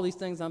 all these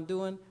things I'm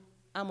doing,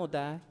 I'm going to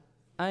die.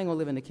 I ain't going to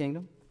live in the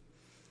kingdom.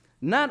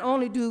 Not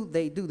only do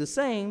they do the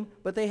same,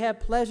 but they have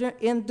pleasure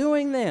in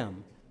doing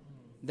them.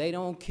 They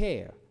don't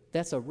care.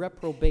 That's a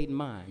reprobate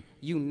mind.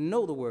 You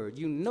know the word.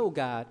 You know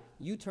God.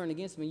 You turn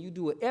against him and you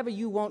do whatever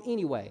you want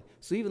anyway.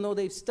 So even though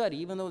they've studied,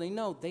 even though they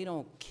know, they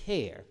don't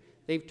care.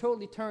 They've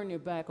totally turned their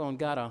back on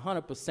God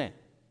 100%.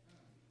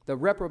 The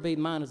reprobate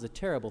mind is a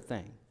terrible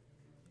thing.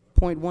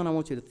 Point one, I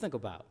want you to think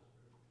about.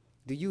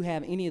 Do you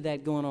have any of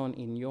that going on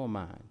in your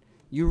mind?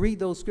 You read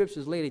those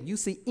scriptures later, you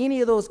see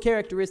any of those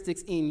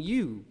characteristics in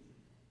you,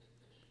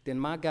 then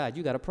my God,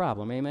 you got a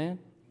problem, amen?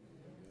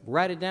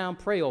 Write it down,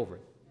 pray over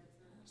it,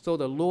 so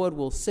the Lord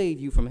will save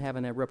you from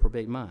having that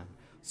reprobate mind.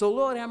 So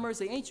Lord have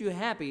mercy, ain't you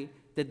happy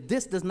that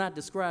this does not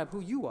describe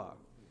who you are?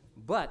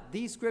 But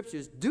these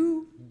scriptures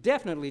do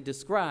definitely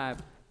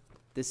describe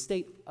the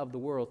state of the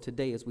world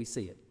today as we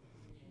see it.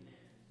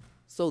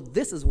 So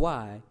this is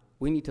why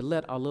We need to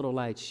let our little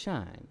light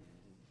shine.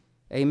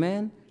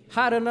 Amen?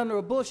 Hide it under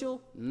a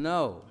bushel?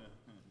 No.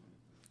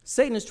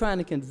 Satan is trying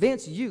to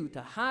convince you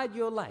to hide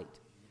your light.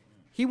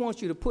 He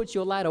wants you to put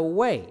your light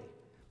away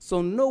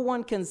so no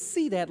one can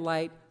see that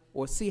light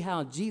or see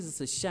how Jesus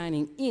is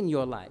shining in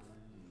your life.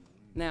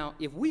 Now,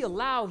 if we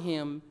allow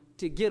him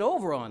to get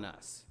over on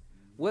us,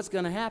 what's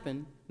going to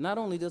happen? Not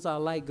only does our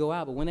light go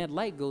out, but when that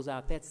light goes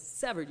out, that's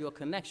severed your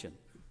connection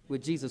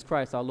with Jesus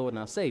Christ, our Lord and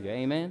our Savior.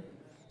 Amen?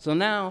 So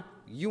now,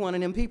 you one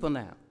of them people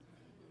now.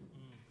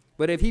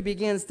 But if he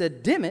begins to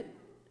dim it,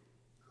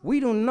 we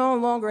do no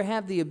longer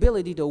have the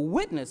ability to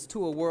witness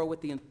to a world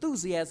with the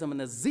enthusiasm and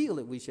the zeal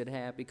that we should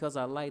have because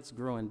our light's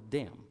growing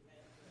dim.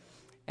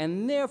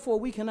 And therefore,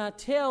 we cannot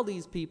tell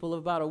these people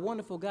about a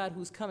wonderful God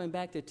who's coming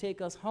back to take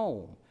us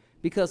home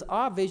because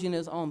our vision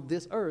is on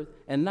this earth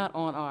and not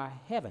on our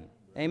heaven.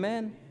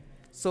 Amen?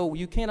 So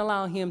you can't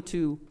allow him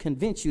to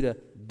convince you to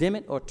dim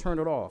it or turn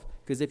it off,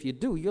 because if you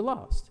do, you're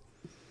lost.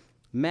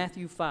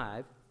 Matthew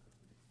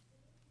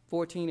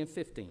 5:14 and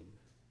 15.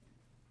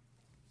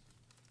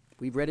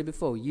 We've read it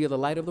before. Ye are the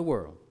light of the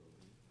world.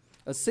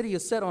 A city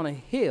is set on a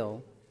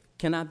hill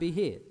cannot be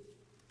hid.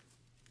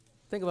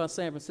 Think about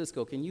San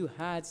Francisco. Can you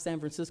hide San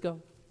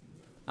Francisco?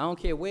 I don't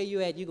care where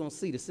you're at, you're going to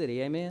see the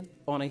city, amen?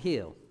 On a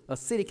hill. A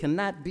city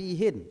cannot be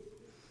hidden.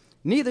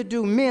 Neither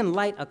do men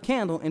light a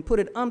candle and put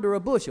it under a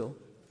bushel,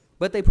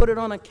 but they put it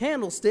on a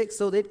candlestick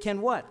so that it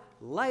can what?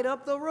 Light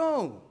up the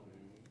room.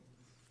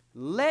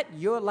 Let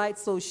your light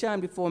so shine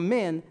before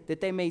men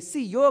that they may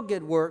see your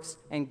good works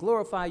and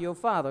glorify your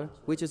Father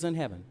which is in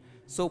heaven.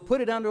 So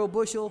put it under a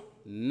bushel?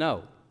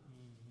 No.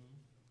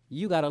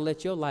 You got to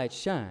let your light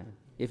shine.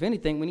 If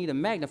anything, we need a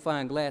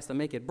magnifying glass to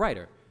make it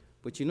brighter.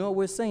 But you know what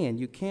we're saying?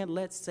 You can't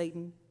let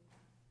Satan,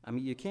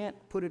 you can't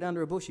put it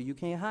under a bushel. You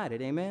can't hide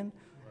it, amen?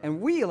 Right.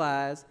 And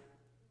realize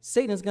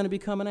Satan's going to be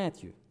coming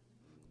at you.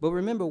 But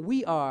remember,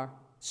 we are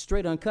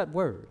straight uncut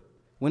word.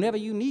 Whenever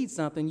you need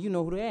something, you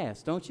know who to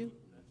ask, don't you?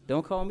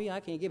 Don't call me,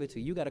 I can't give it to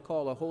you. You got to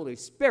call the Holy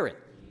Spirit.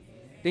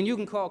 Then you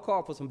can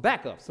call for some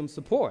backup, some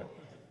support.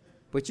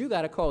 But you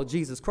got to call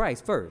Jesus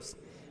Christ first.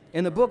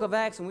 In the book of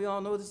Acts, and we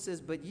all know this, it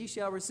says, but ye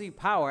shall receive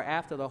power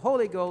after the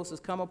Holy Ghost has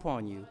come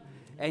upon you,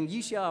 and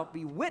ye shall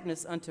be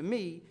witness unto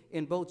me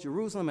in both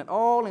Jerusalem and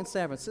all in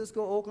San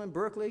Francisco, Oakland,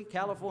 Berkeley,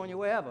 California,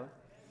 wherever,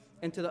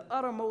 and to the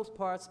uttermost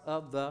parts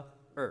of the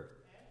earth.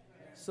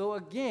 So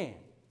again,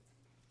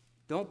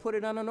 don't put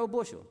it under no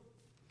bushel.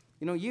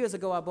 You know, years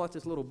ago I bought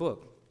this little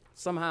book.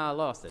 Somehow I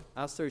lost it.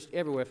 I searched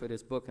everywhere for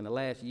this book in the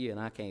last year, and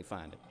I can't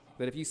find it.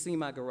 But if you see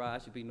my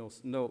garage,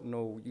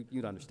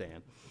 you'd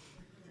understand.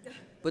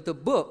 But the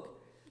book,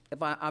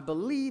 I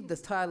believe the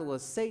title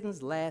was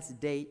Satan's Last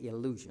Day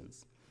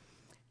Illusions.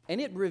 And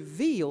it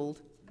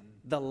revealed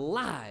the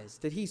lies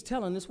that he's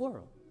telling this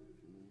world.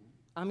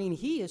 I mean,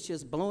 he is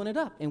just blowing it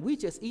up, and we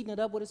just eating it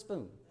up with a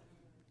spoon.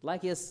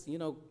 Like it's,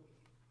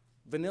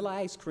 vanilla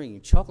ice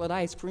cream, chocolate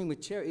ice cream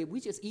with cherry.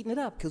 We just eating it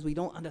up because we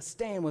don't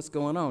understand what's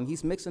going on.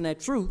 He's mixing that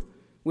truth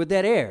with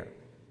that air.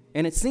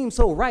 And it seems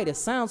so right. It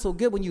sounds so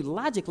good when you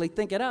logically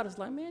think it out. It's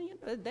like, man,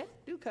 that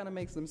do kind of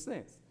make some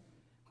sense.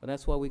 But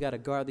that's why we got to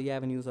guard the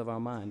avenues of our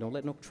mind. Don't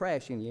let no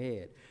trash in your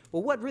head. But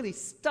what really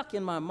stuck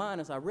in my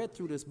mind as I read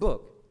through this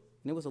book,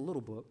 and it was a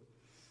little book,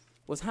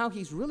 was how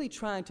he's really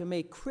trying to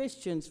make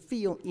Christians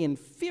feel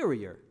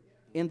inferior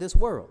in this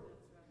world.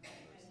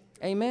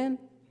 Amen?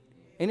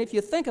 And if you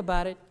think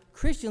about it,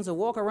 Christians will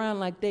walk around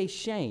like they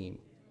shame.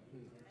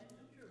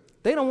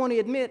 They don't want to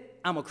admit,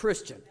 I'm a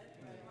Christian.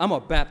 I'm a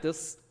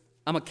Baptist.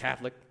 I'm a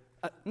Catholic.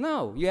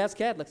 No, you ask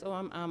Catholics,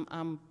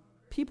 I'm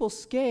people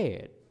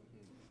scared.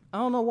 I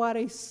don't know why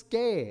they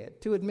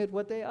scared to admit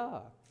what they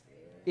are.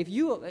 If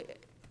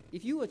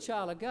you a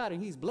child of God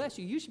and he's blessed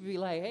you, you should be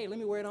like, hey, let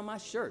me wear it on my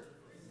shirt.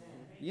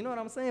 You know what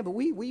I'm saying? But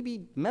we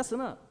be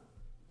messing up.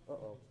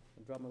 Uh-oh,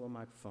 I dropped my little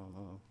microphone.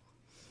 Uh-oh.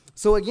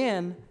 So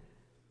again,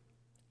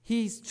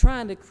 he's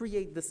trying to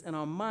create this in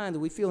our mind that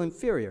we feel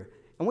inferior.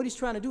 And what he's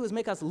trying to do is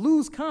make us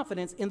lose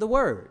confidence in the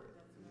word.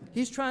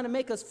 He's trying to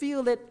make us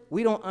feel that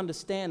we don't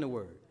understand the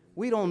word.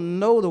 We don't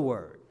know the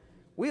word.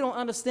 We don't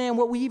understand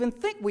what we even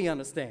think we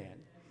understand.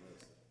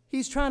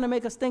 He's trying to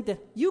make us think that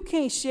you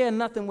can't share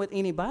nothing with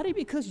anybody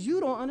because you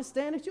don't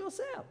understand it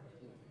yourself.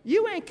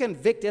 You ain't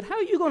convicted. How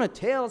are you going to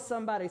tell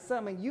somebody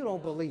something you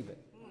don't believe it?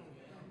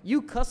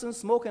 You cussing,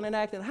 smoking, and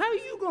acting. How are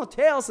you going to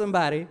tell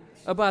somebody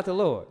about the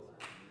Lord?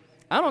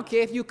 I don't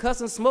care if you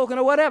cussing, smoking,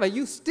 or whatever.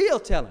 You still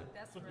tell him.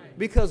 That's right.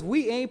 Because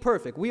we ain't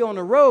perfect. We on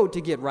the road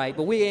to get right,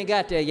 but we ain't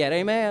got there yet.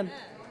 Amen?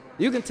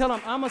 You can tell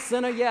him, I'm a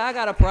sinner. Yeah, I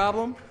got a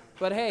problem.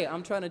 But, hey,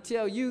 I'm trying to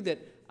tell you that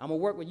I'm going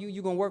to work with you.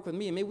 You're going to work with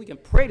me. And maybe we can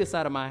pray this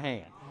out of my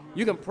hand.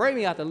 You can pray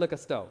me out the liquor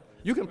store.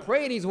 You can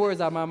pray these words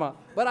out of my mouth.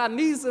 But I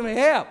need some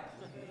help.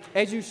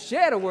 As you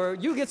share the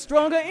word, you get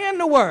stronger in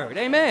the word.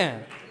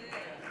 Amen.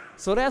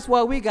 So that's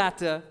why we got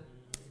to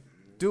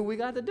do what we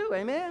got to do.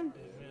 Amen.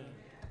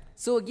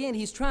 So again,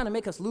 he's trying to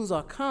make us lose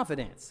our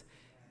confidence.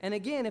 And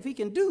again, if he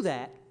can do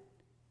that,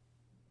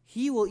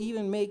 he will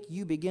even make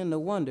you begin to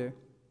wonder,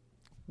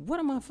 what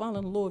am I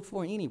following the Lord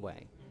for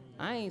anyway?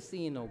 I ain't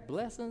seeing no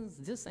blessings.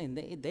 Just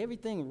saying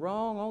everything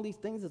wrong, all these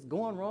things that's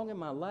going wrong in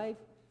my life.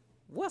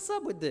 What's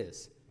up with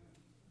this?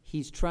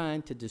 He's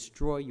trying to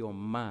destroy your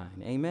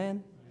mind.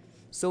 Amen?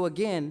 So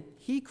again,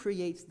 he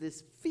creates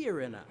this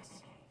fear in us.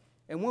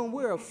 And when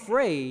we're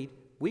afraid,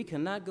 we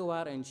cannot go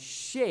out and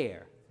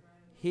share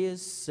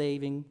his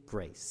saving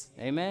grace.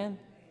 Amen?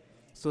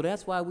 So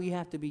that's why we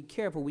have to be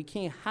careful. We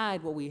can't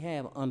hide what we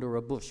have under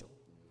a bushel.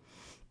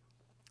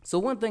 So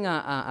one thing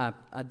I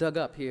dug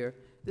up here,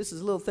 this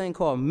is a little thing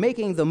called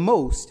making the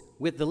most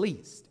with the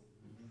least.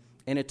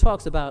 And it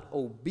talks about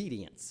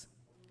obedience.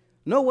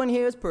 No one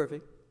here is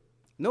perfect.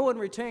 No one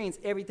retains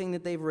everything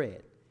that they've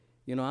read.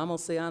 You know, I'm going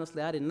to say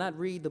honestly, I did not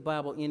read the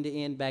Bible end to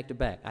end, back to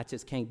back. I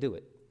just can't do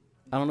it.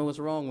 I don't know what's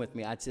wrong with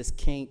me. I just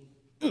can't,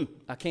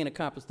 I can't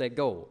accomplish that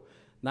goal.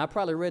 Now, I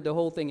probably read the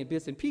whole thing in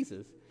bits and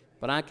pieces,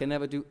 but I can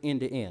never do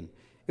end to end.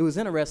 It was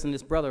interesting.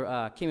 This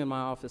brother came in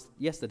my office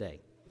yesterday,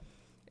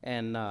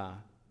 and I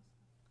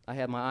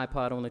had my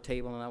iPod on the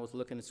table, and I was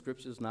looking at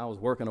scriptures, and I was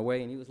working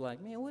away, and he was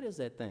like, man, what is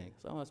that thing?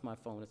 So, oh, it's my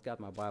phone. It's got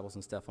my Bibles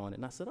and stuff on it.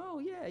 And I said, oh,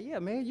 yeah,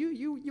 man,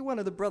 you're one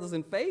of the brothers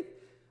in faith.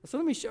 So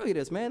let me show you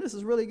this, man. This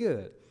is really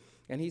good.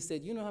 And he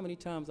said, you know how many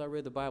times I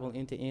read the Bible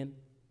end to end?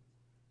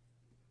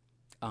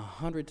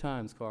 100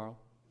 times, Carl.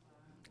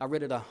 I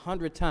read it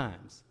 100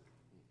 times.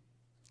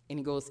 And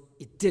he goes,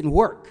 it didn't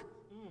work.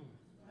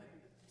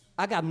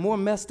 I got more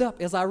messed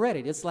up as I read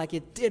it. It's like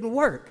it didn't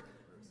work.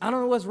 I don't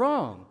know what's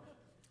wrong.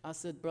 I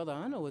said, brother,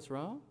 I know what's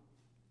wrong.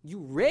 You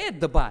read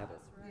the Bible.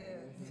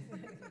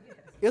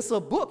 It's a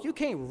book. You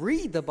can't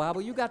read the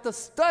Bible. You got to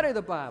study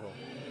the Bible.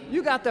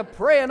 You got to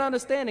pray and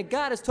understand that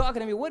God is talking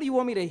to me. What do you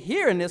want me to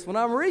hear in this when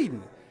I'm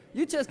reading?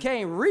 You just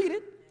can't read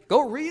it.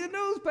 Go read a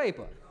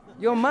newspaper.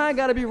 Your mind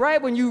got to be right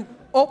when you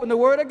open the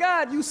Word of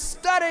God. You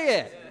study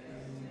it.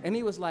 And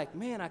he was like,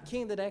 man, I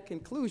came to that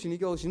conclusion. He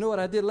goes, you know what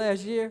I did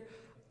last year?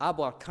 I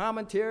bought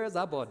commentaries.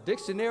 I bought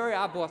dictionary.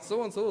 I bought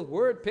so-and-so's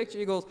word picture.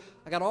 He goes,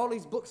 I got all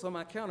these books on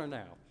my counter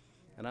now.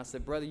 And I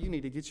said, brother, you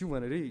need to get you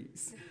one of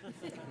these.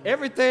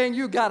 Everything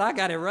you got, I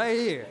got it right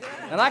here.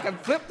 And I can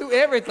flip through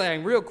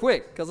everything real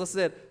quick because I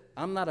said,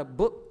 I'm not a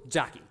book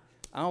jockey.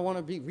 I don't want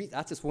to be,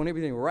 I just want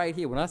everything right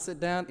here. When I sit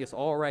down, it's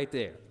all right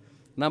there.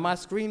 Now, my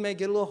screen may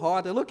get a little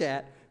hard to look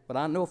at, but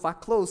I know if I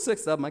close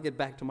 6 of them, I get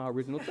back to my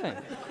original thing.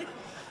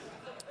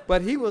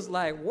 But he was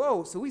like,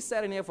 whoa. So we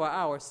sat in there for an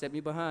hour, set me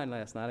behind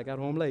last night. I got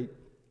home late.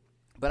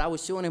 But I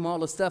was showing him all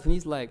the stuff, and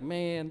he's like,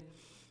 man.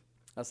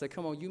 I said,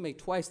 come on, you make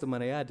twice the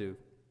money I do.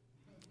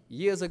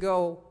 Years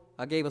ago,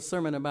 I gave a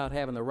sermon about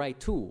having the right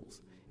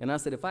tools. And I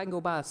said, if I can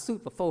go buy a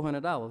suit for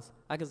 $400,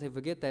 I can say,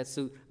 forget that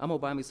suit. I'm going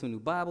to buy me some new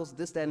Bibles,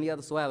 this, that, and the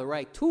other, so I have the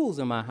right tools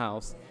in my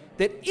house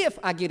that if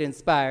I get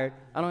inspired,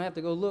 I don't have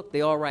to go look.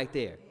 They're all right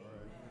there.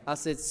 I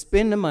said,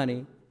 spend the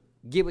money,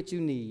 get what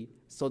you need,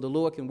 so the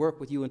Lord can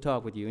work with you and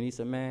talk with you. And he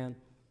said, man,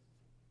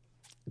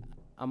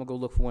 I'm going to go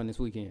look for one this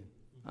weekend.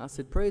 I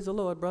said, praise the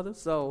Lord, brother.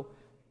 So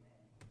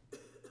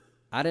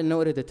I didn't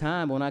know it at the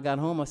time. But when I got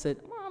home, I said,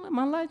 well, let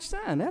my light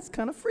shine. That's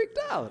kind of freaked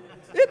out.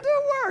 It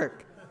do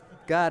work.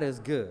 God is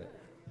good.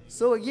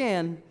 So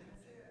again,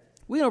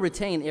 we don't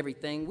retain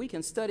everything. We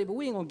can study, but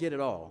we ain't going to get it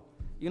all.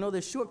 You know,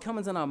 there's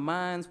shortcomings in our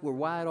minds. We're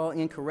wired all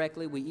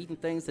incorrectly. We're eating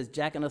things that's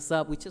jacking us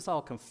up. We're just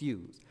all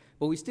confused.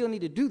 But we still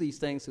need to do these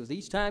things because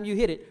each time you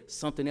hit it,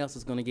 something else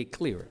is going to get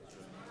clearer.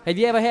 Have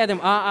you ever had them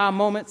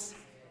moments?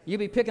 You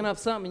be picking up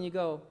something and you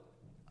go,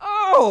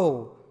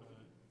 oh,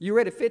 you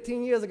read it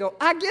 15 years ago.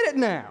 I get it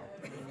now.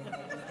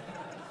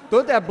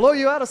 Don't that blow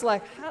you out? It's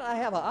like, how did I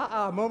have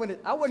an moment?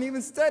 I wasn't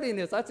even studying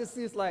this. I just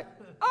see it's like,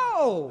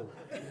 oh.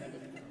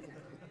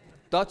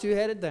 Thought you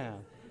had it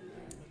down.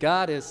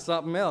 God is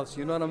something else.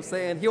 You know what I'm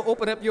saying? He'll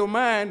open up your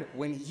mind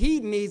when he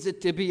needs it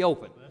to be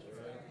open.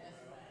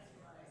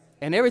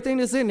 And everything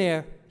that's in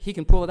there, he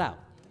can pull it out.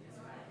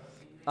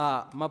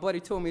 My buddy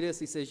told me this.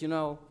 He says, you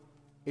know,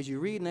 as you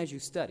read and as you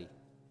study,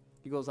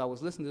 he goes, I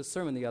was listening to a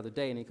sermon the other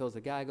day, and he goes,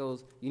 the guy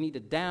goes, you need to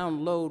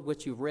download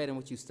what you've read and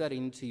what you study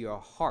into your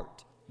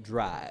heart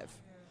drive.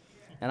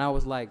 And I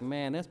was like,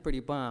 man, that's pretty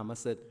bomb. I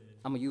said,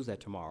 I'm going to use that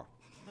tomorrow.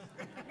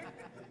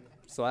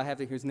 So I have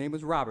to, his name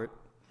is Robert.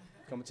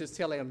 I'm going to just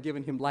tell him I'm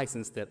giving him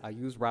license that I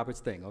use Robert's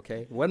thing,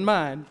 okay? Wasn't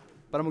mine,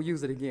 but I'm going to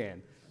use it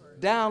again.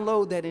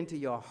 Download that into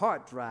your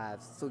heart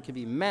drive so it can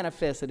be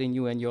manifested in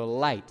you and your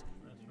light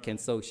can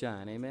so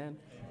shine, amen?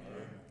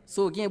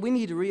 So again, we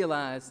need to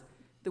realize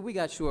that we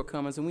got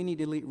shortcomings and we need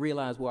to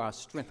realize where our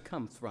strength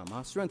comes from.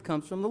 Our strength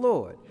comes from the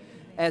Lord.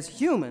 As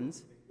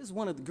humans, this is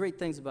one of the great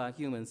things about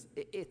humans.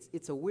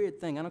 It's a weird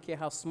thing. I don't care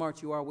how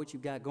smart you are, what you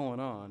got going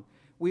on.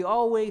 We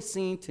always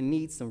seem to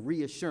need some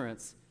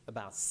reassurance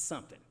about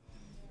something.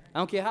 I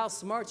don't care how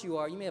smart you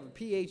are. You may have a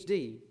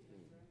PhD,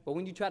 but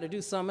when you try to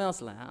do something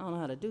else, like, I don't know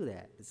how to do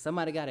that.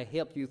 Somebody got to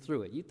help you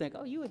through it. You think,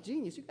 oh, you're a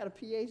genius. You got a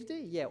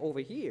PhD. Yeah, over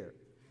here.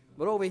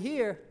 But over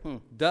here,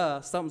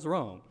 duh, something's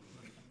wrong.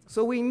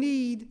 So we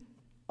need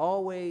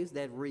always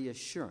that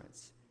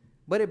reassurance.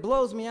 But it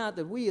blows me out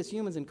that we as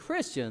humans and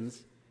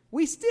Christians,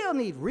 we still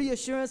need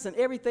reassurance in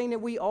everything that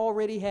we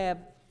already have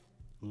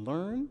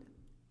learned.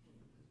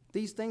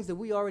 These things that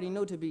we already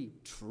know to be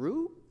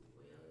true.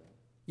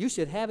 You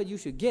should have it. You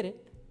should get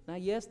it. Now,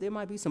 yes, there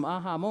might be some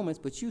aha moments,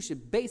 but you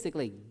should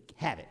basically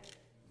have it.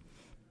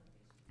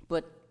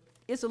 But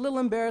it's a little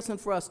embarrassing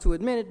for us to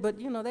admit it,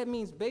 but, you know, that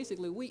means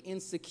basically we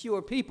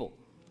insecure people.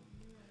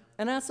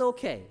 And that's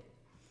okay.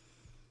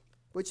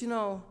 But, you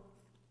know,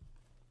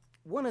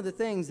 one of the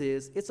things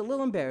is, it's a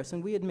little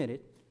embarrassing, we admit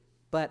it,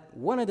 but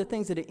one of the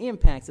things that it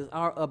impacts is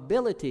our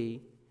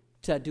ability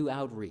to do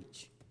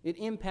outreach. It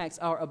impacts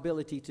our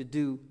ability to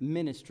do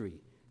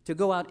ministry, to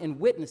go out and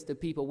witness to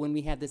people when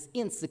we have this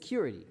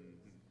insecurity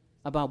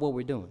about what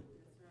we're doing.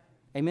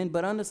 Amen?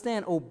 But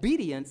understand,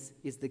 obedience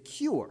is the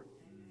cure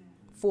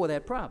for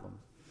that problem.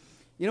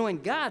 You know,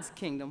 in God's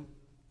kingdom,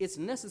 it's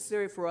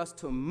necessary for us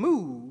to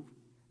move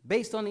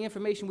based on the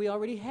information we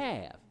already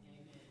have.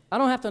 I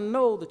don't have to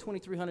know the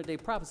 2300-day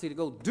prophecy to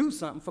go do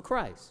something for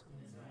Christ.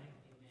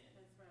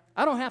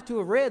 I don't have to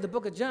have read the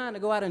book of John to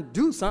go out and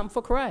do something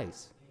for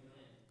Christ.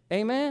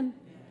 Amen?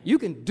 You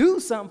can do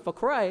something for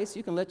Christ.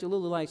 You can let your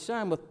little light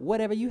shine with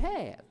whatever you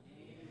have.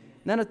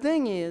 Now, the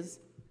thing is,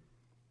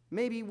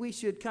 maybe we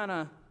should kind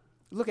of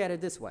look at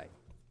it this way.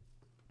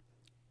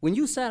 When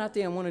you sat out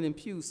there in one of them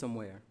pews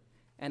somewhere,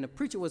 and the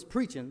preacher was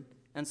preaching,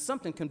 and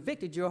something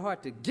convicted your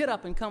heart to get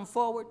up and come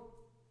forward,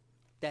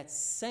 that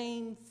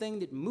same thing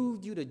that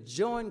moved you to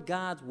join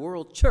God's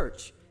World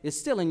Church is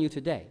still in you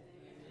today.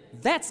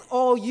 That's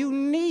all you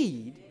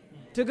need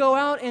to go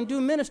out and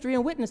do ministry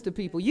and witness to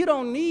people. You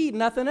don't need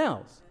nothing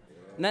else.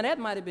 Now, that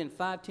might have been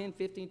 5, 10,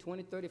 15,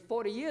 20, 30,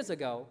 40 years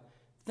ago.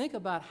 Think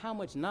about how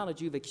much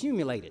knowledge you've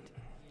accumulated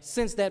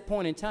since that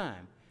point in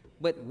time.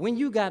 But when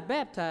you got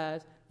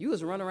baptized, you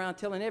was running around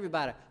telling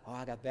everybody, oh,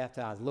 I got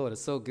baptized. Lord,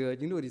 it's so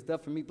good. You know what he's done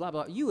for me, blah,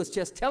 blah. You was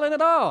just telling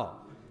it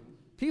all.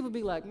 People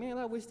be like, man,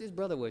 I wish this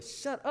brother would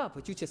shut up.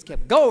 But you just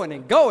kept going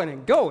and going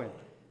and going.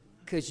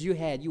 Because you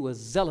were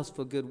zealous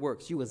for good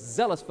works. You were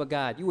zealous for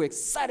God. You were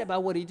excited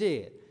about what he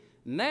did.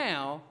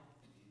 Now,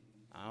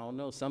 I don't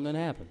know, something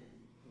happened.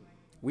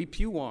 We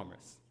pew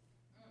warmers.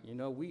 You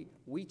know,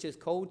 we just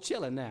cold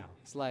chilling now.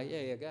 It's like,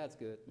 yeah, God's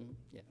good.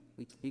 Yeah,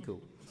 he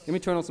cool. Let me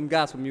turn on some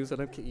gospel music.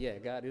 Yeah,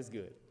 God is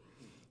good.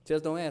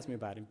 Just don't ask me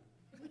about him.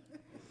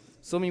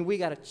 So, I mean, we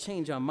got to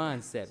change our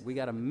mindset. We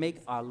got to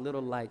make our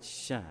little light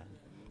shine.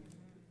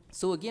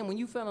 So, again, when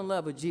you fell in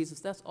love with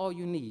Jesus, that's all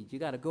you need. You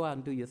got to go out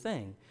and do your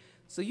thing.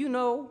 So you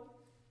know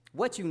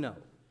what you know.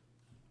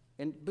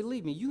 And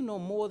believe me, you know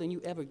more than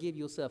you ever give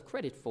yourself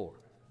credit for.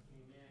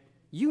 Amen.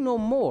 You know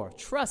more.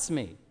 Trust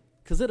me.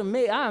 Because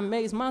I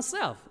amaze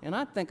myself, and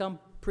I think I'm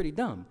pretty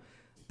dumb.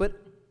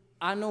 But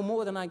I know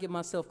more than I give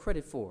myself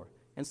credit for.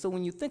 And so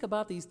when you think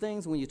about these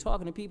things, when you're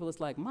talking to people, it's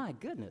like, my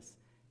goodness,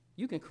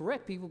 you can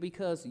correct people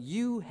because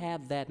you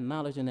have that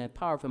knowledge and that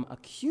power from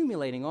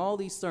accumulating all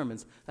these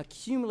sermons,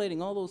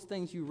 accumulating all those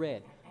things you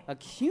read,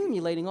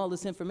 accumulating all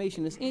this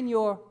information that's in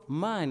your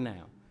mind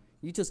now.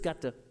 You just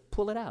got to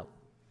pull it out.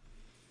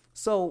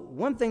 So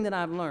one thing that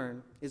I've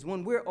learned is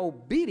when we're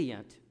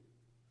obedient,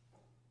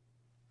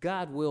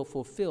 God will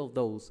fulfill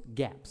those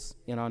gaps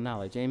in our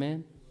knowledge.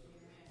 Amen?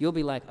 You'll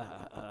be like,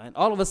 and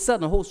all of a sudden,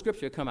 the whole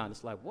scripture will come out.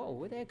 It's like, whoa,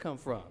 where'd that come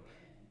from?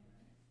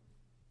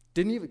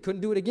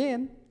 Couldn't do it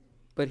again,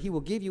 but he will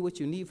give you what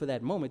you need for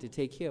that moment to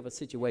take care of a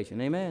situation.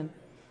 Amen?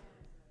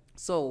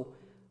 So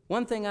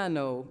one thing I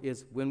know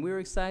is when we're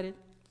excited,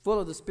 full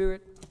of the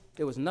Spirit,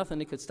 there was nothing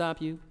that could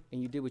stop you,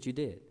 and you did what you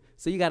did.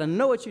 So you got to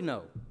know what you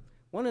know.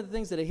 One of the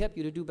things that will help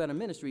you to do better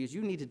ministry is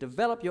you need to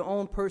develop your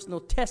own personal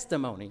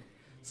testimony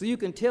so you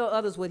can tell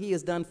others what he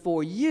has done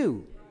for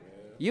you.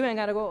 You ain't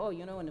got to go, oh,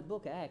 you know, in the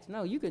book of Acts.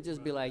 No, you can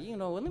just be like, you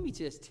know, well, let me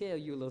just tell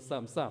you a little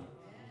something, something.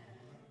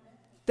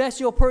 That's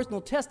your personal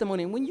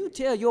testimony. And when you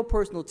tell your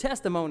personal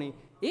testimony,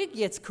 it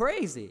gets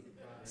crazy.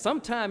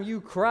 Sometimes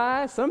you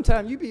cry.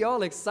 Sometimes you be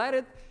all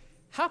excited.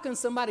 How can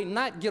somebody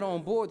not get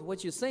on board with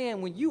what you're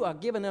saying when you are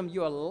giving them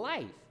your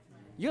life?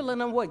 You're letting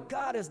them what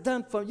God has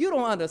done for them. You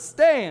don't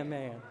understand,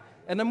 man.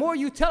 And the more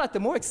you tell it, the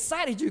more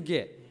excited you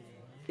get.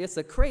 It's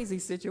a crazy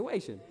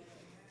situation.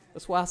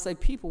 That's why I say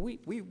people,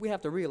 we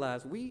have to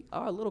realize we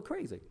are a little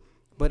crazy.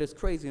 But it's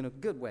crazy in a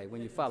good way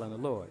when you're following the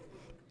Lord.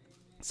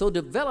 So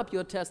develop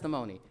your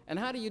testimony. And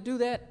how do you do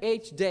that?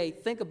 Each day,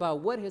 think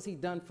about what has he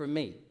done for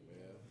me.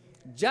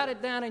 Yeah. Jot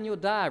it down in your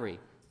diary.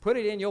 Put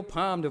it in your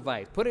palm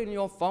device. Put it in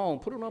your phone.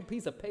 Put it on a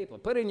piece of paper.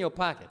 Put it in your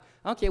pocket.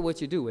 I don't care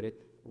what you do with it.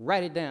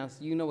 Write it down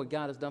so you know what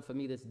God has done for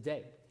me this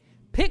day.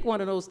 Pick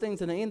one of those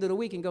things at the end of the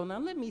week and go, now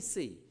let me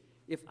see.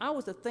 If I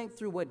was to think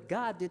through what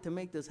God did to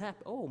make this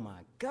happen, oh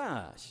my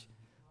gosh.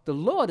 The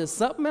Lord is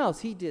something else.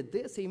 He did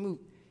this. He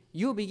moved.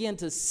 You'll begin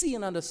to see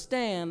and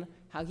understand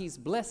how he's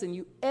blessing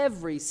you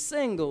every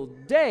single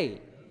day.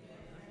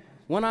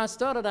 When I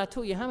started, I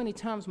told you how many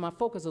times my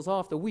focus was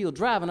off the wheel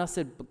driving. I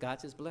said, but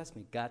God just blessed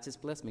me. God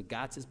just blessed me.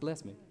 God just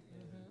blessed me.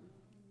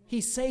 He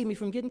saved me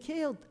from getting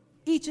killed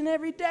each and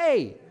every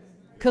day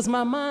because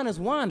my mind is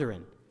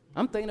wandering.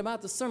 I'm thinking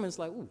about the sermon. It's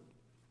like, ooh,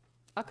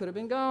 I could have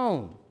been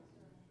gone.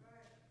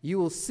 You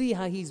will see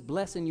how he's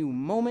blessing you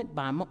moment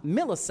by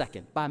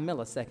millisecond by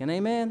millisecond.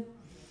 Amen?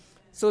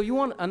 So you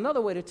want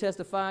another way to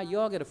testify, you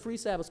all get a free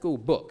Sabbath school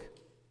book.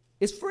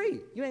 It's free.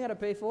 You ain't got to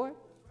pay for it.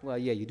 Well,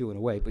 yeah, you do in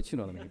a way, but you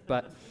know what I mean.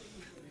 But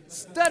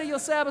study your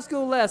Sabbath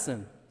school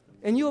lesson,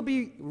 and you'll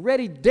be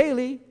ready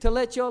daily to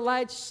let your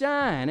light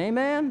shine.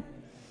 Amen?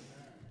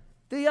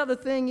 The other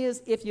thing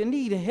is, if you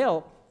need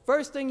help,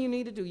 first thing you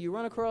need to do, you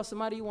run across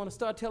somebody, you want to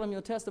start telling them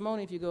your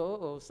testimony. If you go,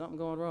 uh-oh, something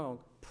going wrong,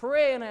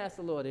 pray and ask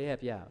the Lord to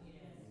help you out.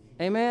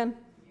 Amen?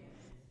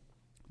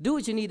 Do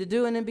what you need to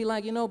do, and then be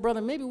like,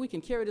 brother, maybe we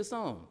can carry this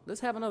on.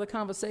 Let's have another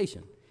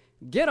conversation.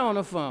 Get on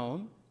the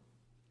phone.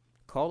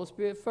 Call the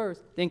Spirit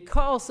first. Then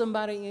call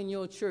somebody in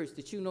your church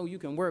that you know you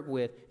can work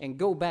with and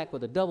go back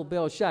with a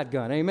double-barrel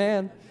shotgun.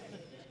 Amen?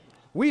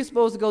 We're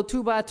supposed to go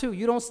 2 by 2.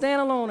 You don't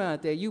stand alone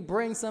out there. You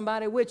bring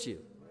somebody with you.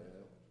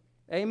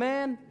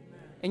 Amen?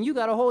 And you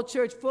got a whole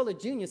church full of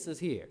geniuses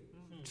here.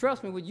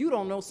 Trust me, what you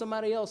don't know,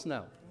 somebody else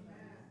know.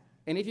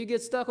 And if you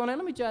get stuck on that,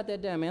 let me jot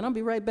that down, man. I'll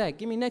be right back.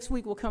 Give me next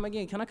week. We'll come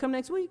again. Can I come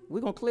next week? We're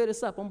going to clear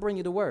this up. I'm going to bring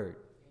you the word.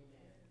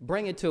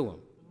 Bring it to them.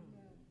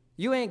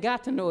 You ain't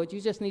got to know it.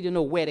 You just need to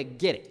know where to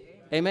get it.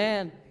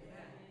 Amen?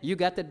 You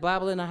got that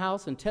Bible in the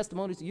house and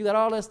testimonies. You got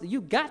all this.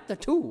 You got the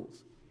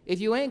tools. If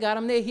you ain't got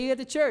them, they're here at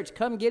the church.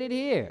 Come get it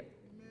here.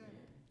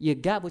 You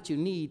got what you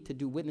need to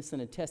do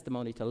witnessing and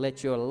testimony to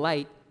let your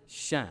light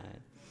shine.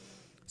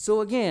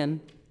 So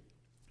again,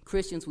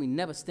 Christians, we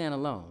never stand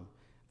alone.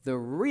 The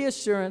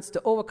reassurance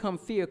to overcome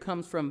fear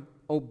comes from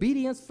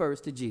obedience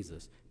first to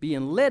Jesus,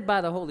 being led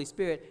by the Holy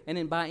Spirit, and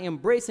then by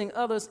embracing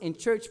others in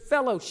church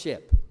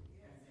fellowship.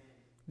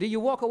 Do you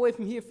walk away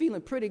from here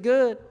feeling pretty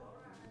good?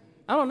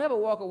 I don't never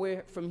walk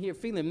away from here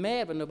feeling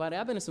mad with nobody.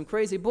 I've been in some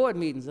crazy board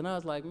meetings, and I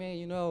was like,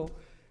 man,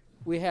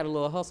 we had a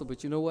little hustle,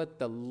 but you know what?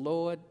 The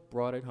Lord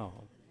brought it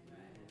home.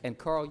 And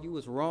Carl, you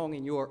was wrong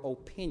in your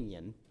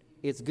opinion.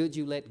 It's good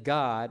you let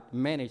God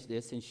manage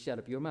this and shut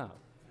up your mouth.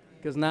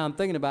 Because now I'm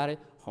thinking about it,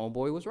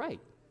 homeboy was right.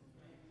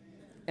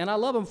 And I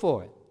love him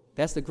for it.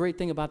 That's the great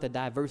thing about the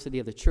diversity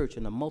of the church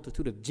and the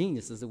multitude of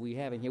geniuses that we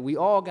have in here. We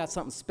all got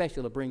something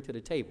special to bring to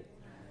the table.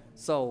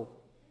 So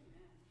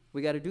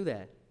we got to do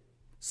that.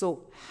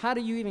 So how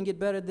do you even get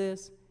better at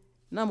this?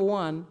 Number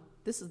one,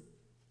 this is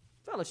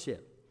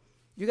fellowship.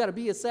 You got to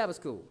be at Sabbath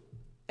school.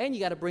 And you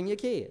got to bring your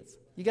kids.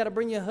 You got to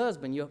bring your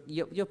husband,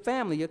 your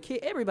family, your kid,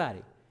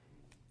 everybody.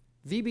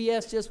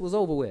 VBS just was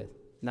over with.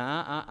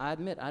 Now, I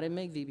admit, I didn't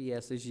make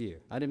VBS this year.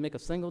 I didn't make a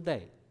single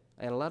day.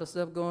 I had a lot of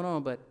stuff going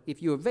on, but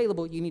if you're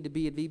available, you need to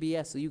be at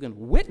VBS so you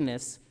can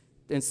witness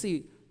and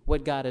see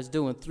what God is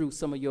doing through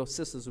some of your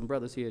sisters and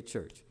brothers here at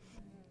church.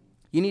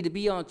 You need to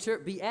be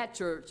at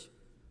church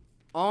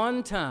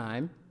on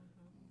time,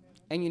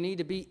 and you need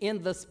to be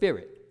in the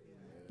Spirit.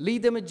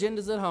 Leave them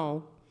agendas at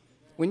home.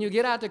 When you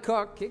get out the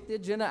car, kick the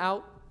agenda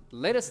out.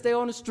 Let it stay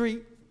on the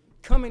street.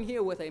 Come in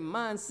here with a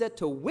mindset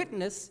to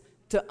witness,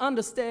 to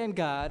understand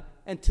God,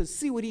 and to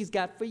see what he's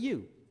got for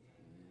you.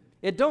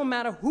 It don't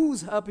matter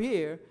who's up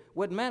here.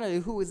 What matters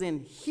is who is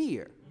in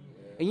here.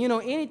 And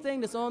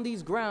anything that's on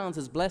these grounds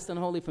is blessed and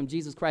holy from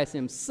Jesus Christ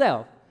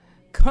himself.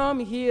 Come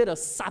here to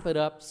sop it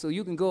up so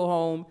you can go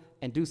home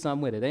and do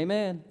something with it.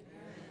 Amen?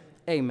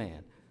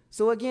 Amen.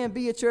 So again,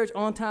 be at church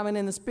on time and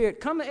in the Spirit.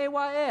 Come to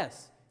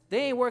AYS.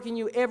 They ain't working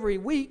you every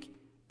week.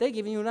 They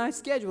giving you a nice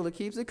schedule that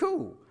keeps it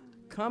cool.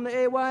 Come to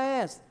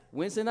AYS.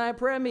 Wednesday night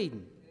prayer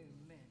meeting.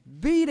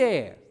 Be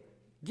there.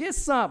 Get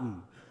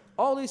something.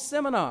 All these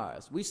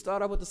seminars. We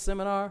start off with the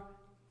seminar.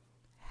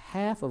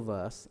 Half of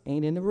us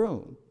ain't in the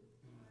room.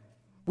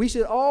 We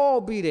should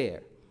all be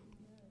there.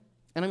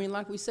 And I mean,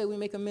 like we said, we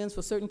make amends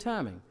for certain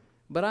timing.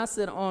 But I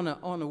said on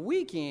a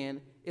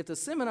weekend, if the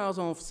seminar's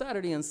on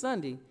Saturday and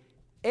Sunday,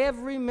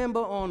 every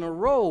member on the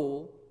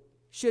roll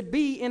should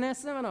be in that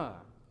seminar.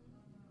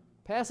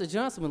 Pastor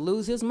Johnson would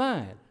lose his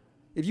mind.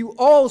 If you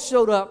all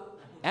showed up,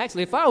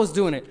 actually, if I was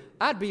doing it,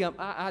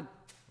 I'd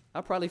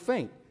probably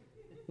faint.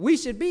 We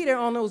should be there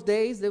on those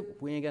days that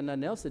we ain't got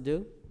nothing else to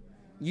do.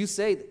 You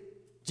say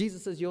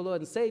Jesus is your Lord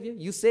and Savior.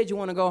 You said you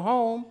want to go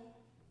home.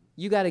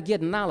 You got to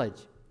get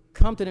knowledge.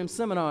 Come to them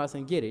seminars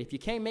and get it. If you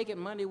can't make it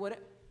Monday,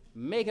 whatever,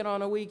 make it on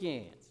the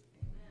weekends.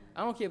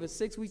 I don't care if it's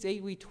 6 weeks,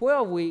 8 weeks,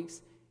 12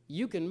 weeks,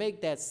 you can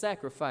make that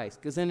sacrifice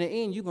because in the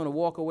end, you're going to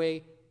walk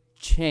away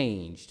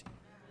changed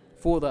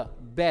for the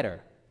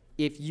better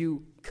if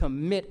you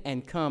commit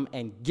and come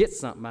and get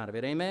something out of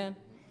it. Amen?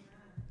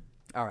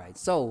 All right,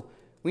 so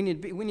we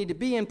need to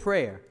be in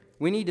prayer.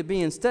 We need to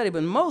be in study,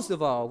 but most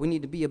of all, we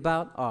need to be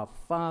about our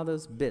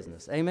Father's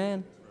business.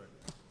 Amen?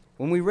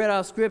 When we read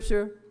our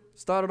scripture,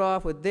 started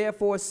off with,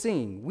 therefore,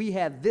 seeing we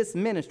have this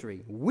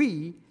ministry,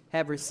 we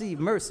have received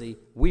mercy,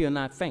 we are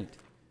not faint.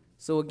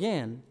 So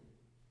again,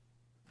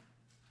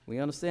 we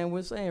understand what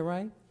we're saying,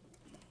 right?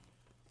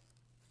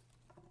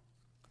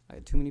 I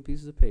had too many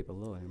pieces of paper,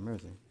 Lord have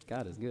mercy.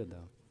 God is good,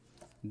 though.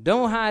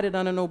 Don't hide it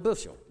under no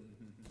bushel,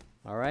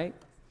 all right?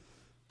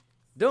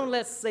 Don't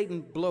let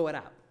Satan blow it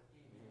out.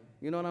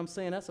 You know what I'm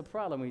saying? That's a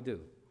problem we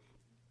do.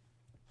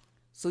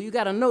 So you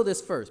got to know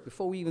this first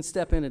before we even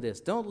step into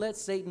this. Don't let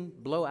Satan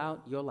blow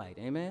out your light.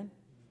 Amen?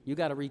 You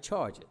got to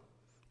recharge it.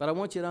 But I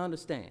want you to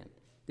understand,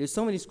 there's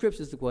so many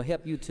scriptures that will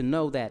help you to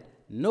know that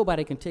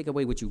nobody can take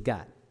away what you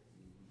got.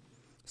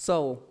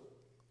 So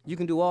You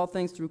can do all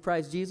things through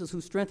Christ Jesus who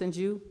strengthens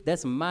you.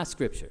 That's my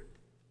scripture.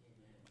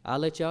 I'll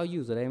let y'all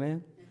use it,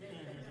 amen?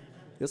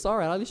 It's all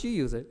right, I'll let you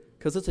use it,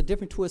 because it's a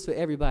different twist for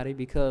everybody,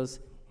 because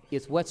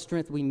it's what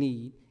strength we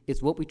need.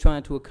 It's what we're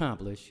trying to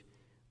accomplish.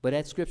 But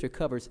that scripture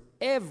covers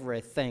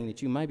everything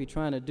that you might be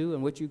trying to do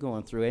and what you're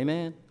going through,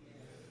 amen?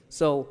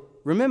 So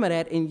remember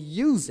that and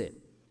use it.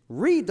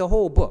 Read the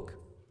whole book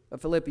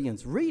of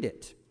Philippians. Read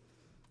it,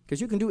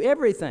 because you can do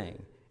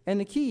everything. And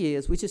the key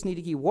is we just need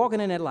to keep walking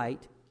in that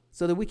light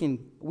so that we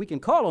can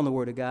call on the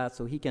word of God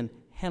so he can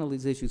handle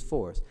these issues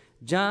for us.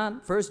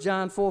 1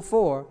 John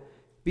 4:4,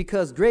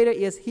 because greater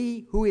is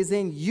he who is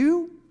in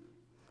you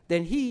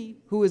than he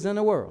who is in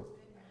the world.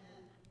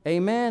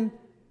 Amen.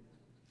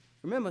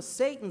 Remember,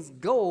 Satan's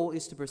goal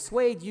is to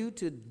persuade you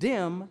to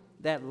dim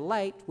that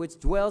light which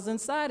dwells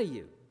inside of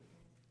you.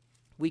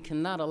 We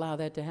cannot allow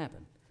that to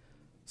happen.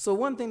 So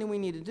one thing that we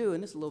need to do,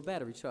 and this is a little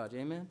battery charge,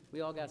 amen?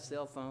 We all got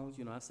cell phones.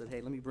 I said,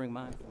 hey, let me bring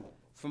mine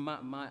from my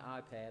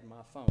iPad,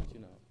 my phones,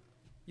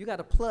 You got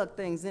to plug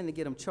things in to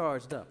get them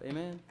charged up,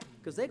 amen?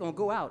 Because they're going to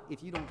go out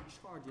if you don't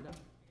charge it up.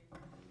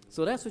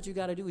 So that's what you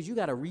got to do, is you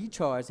got to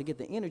recharge to get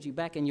the energy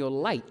back in your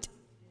light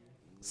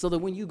so that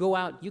when you go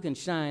out, you can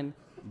shine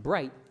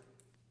bright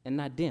and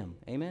not dim,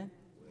 amen?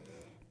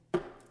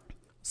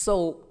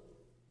 So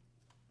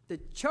to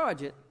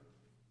charge it,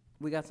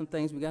 we got some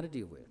things we got to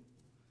deal with.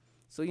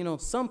 So,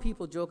 some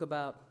people joke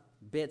about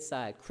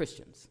bedside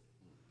Christians.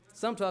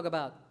 Some talk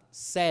about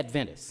sad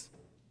Adventists.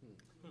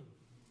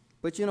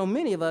 But,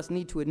 many of us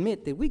need to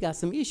admit that we got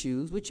some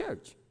issues with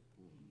church.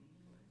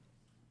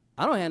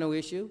 I don't have no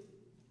issue.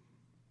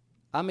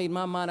 I made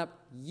my mind up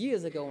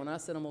years ago when I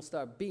said I'm going to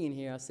start being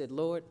here. I said,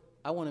 Lord,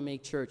 I want to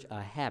make church a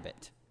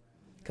habit,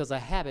 because a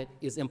habit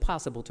is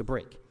impossible to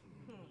break.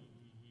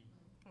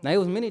 Now, it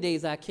was many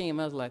days I came,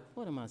 I was like,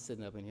 what am I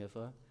sitting up in here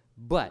for?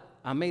 But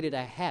I made it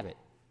a habit.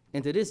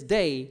 And to this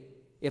day,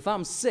 if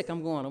I'm sick, I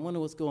wonder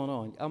what's going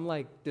on. I'm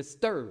like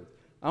disturbed.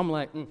 I'm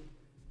like,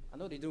 I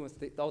know they're doing,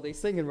 they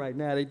singing right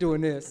now. They're doing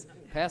this.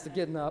 Pastor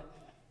getting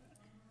up.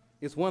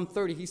 It's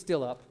 1:30, he's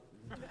still up.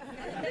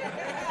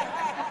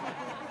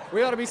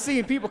 We ought to be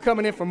seeing people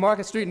coming in from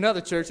Market Street and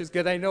other churches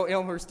because they know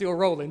Elmer's still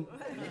rolling.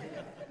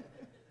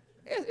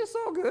 It's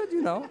all good,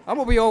 I'm going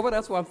to be over.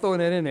 That's why I'm throwing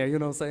that in there, you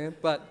know what I'm saying?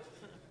 But,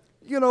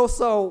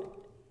 so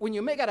when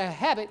you make it a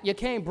habit, you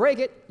can't break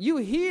it. You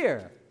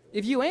here.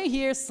 If you ain't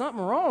here,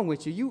 something wrong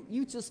with you.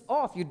 You just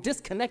off. You're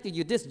disconnected.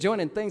 You're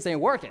disjointed. Things ain't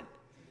working.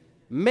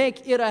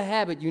 Make it a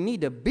habit. You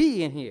need to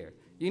be in here.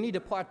 You need to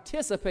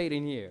participate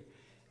in here.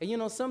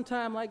 And,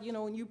 sometime, like,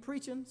 when you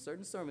preaching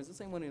certain sermons,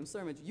 this ain't one of them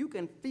sermons, you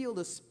can feel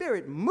the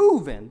Spirit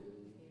moving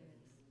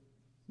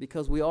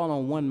because we all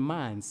on one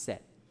mindset.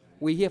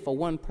 We're here for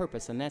one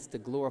purpose, and that's to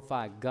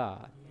glorify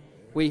God.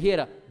 We're here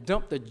to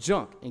dump the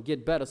junk and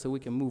get better so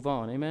we can move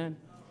on. Amen?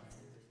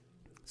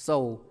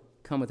 So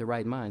come with the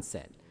right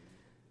mindset.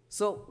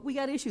 So we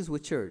got issues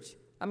with church.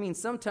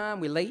 Sometimes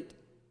we're late.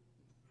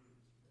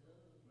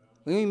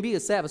 We don't even be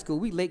at Sabbath school.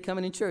 We late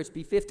coming in church.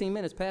 Be 15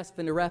 minutes past,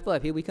 finna wrap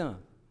up. Here we come.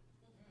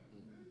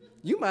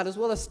 You might as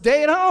well have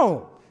stayed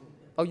home.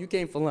 Oh, you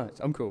came for lunch.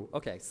 I'm cool.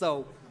 Okay,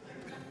 so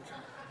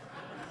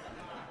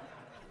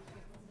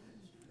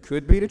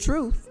could be the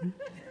truth.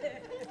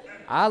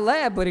 I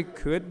laugh, but it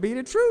could be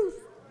the truth.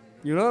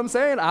 You know what I'm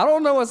saying? I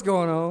don't know what's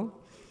going on.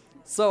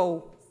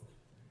 So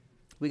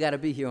we got to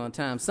be here on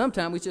time.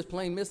 Sometimes we just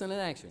plain missing in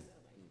action.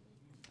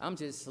 I'm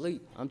just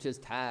asleep. I'm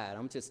just tired.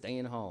 I'm just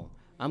staying home.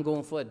 I'm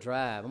going for a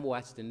drive. I'm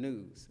watching the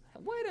news.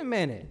 Wait a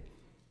minute.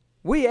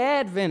 We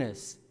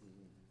Adventists.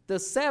 The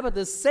Sabbath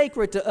is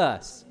sacred to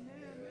us.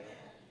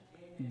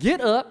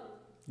 Get up,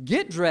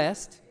 get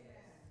dressed,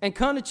 and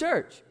come to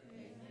church.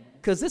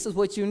 Because this is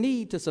what you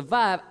need to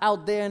survive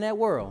out there in that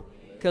world.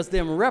 Because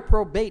them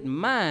reprobate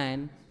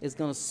mind is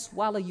going to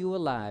swallow you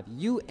alive.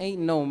 You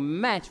ain't no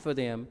match for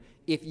them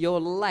if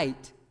your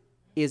light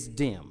is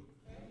dim.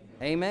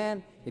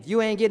 Amen? If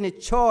you ain't getting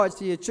it charged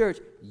to your church,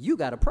 you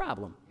got a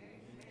problem.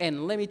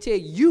 And let me tell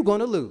you, you're going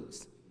to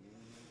lose.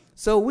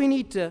 So we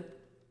need to,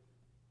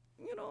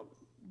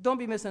 don't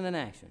be missing in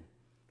action.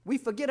 We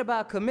forget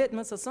about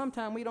commitments, or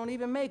sometimes we don't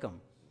even make them.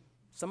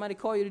 Somebody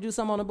call you to do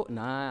something on the board.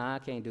 Nah, I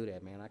can't do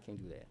that, man. I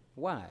can't do that.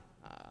 Why?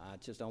 I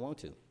just don't want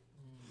to.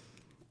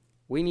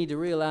 We need to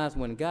realize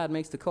when God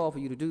makes the call for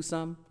you to do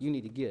something, you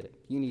need to get it.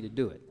 You need to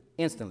do it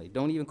instantly.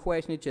 Don't even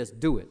question it. Just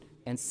do it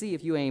and see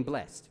if you ain't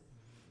blessed.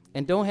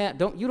 And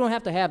you don't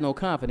have to have no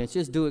confidence.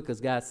 Just do it because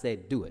God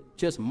said do it.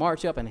 Just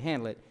march up and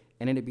handle it,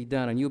 and then it'll be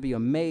done, and you'll be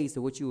amazed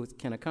at what you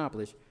can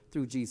accomplish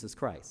through Jesus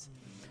Christ.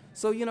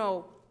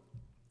 So,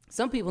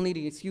 some people need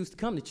an excuse to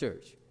come to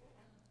church.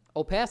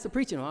 Oh, pastor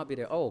preaching, I'll be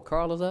there. Oh,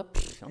 Carla's up?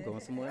 I'm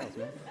going somewhere else,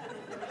 man.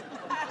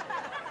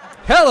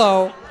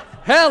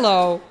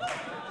 Hello.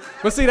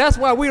 But see, that's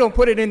why we don't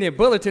put it in the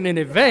bulletin in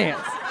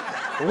advance.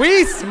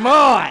 We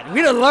smart.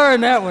 We done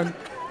learned that one.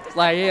 It's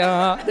like,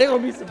 yeah, they're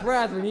going to be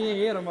surprised when he ain't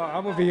here tomorrow.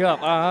 I'm going to be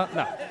up.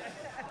 No.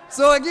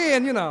 So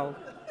again,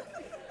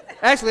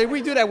 actually,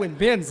 we do that when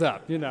Ben's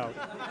up,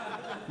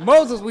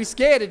 Moses, we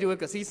scared to do it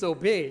because he's so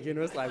big. You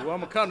know, it's like, well, I'm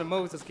going to come to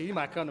Moses because he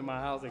might come to my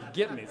house and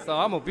get me. So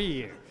I'm going to be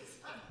here.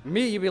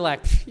 Me, you be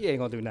like, he ain't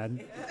going to do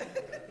nothing.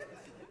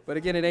 But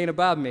again, it ain't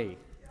about me.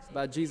 It's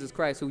about Jesus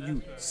Christ who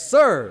you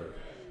serve.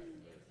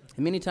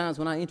 And many times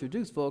when I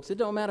introduce folks, it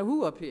don't matter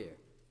who up here.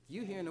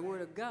 You hearing the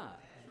word of God.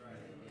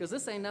 Because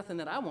this ain't nothing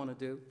that I want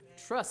to do.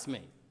 Trust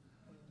me.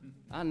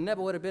 I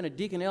never would have been a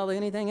deacon, elder,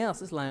 anything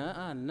else. It's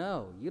like,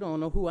 no, you don't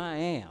know who I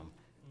am.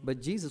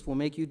 But Jesus will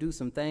make you do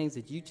some things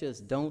that you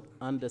just don't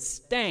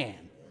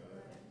understand.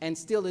 And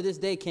still to this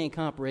day can't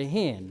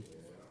comprehend.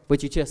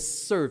 But you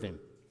just serve him.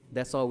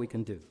 That's all we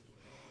can do.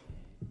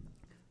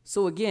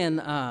 So again,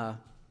 let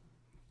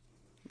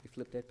me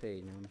flip that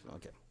page now.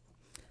 Okay.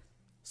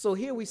 So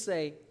here we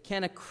say,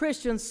 can a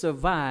Christian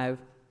survive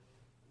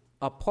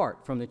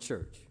apart from the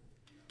church?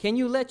 Can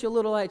you let your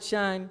little light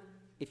shine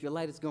if your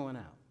light is going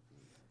out?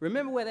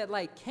 Remember where that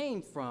light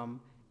came from,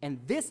 and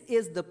this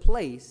is the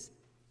place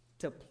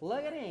to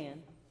plug it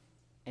in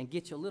and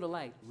get your little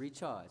light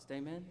recharged.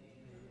 Amen?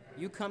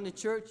 You come to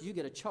church, you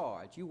get a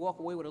charge. You walk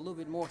away with a little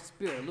bit more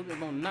spirit, a little bit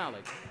more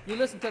knowledge. You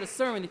listen to the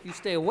sermon if you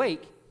stay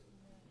awake.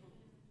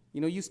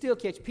 You know, you still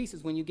catch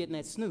pieces when you get in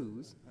that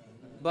snooze.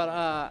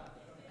 But,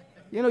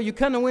 you know, you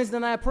come to Wednesday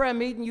night prayer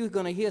meeting, you're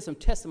going to hear some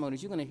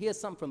testimonies. You're going to hear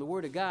something from the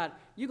Word of God.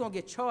 You're going to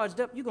get charged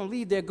up. You're going to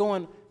leave there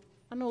going,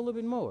 I know a little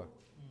bit more.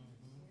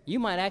 You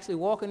might actually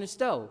walk in the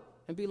store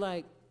and be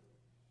like,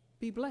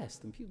 be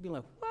blessed. And people be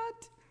like,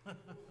 what?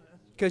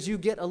 Because you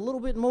get a little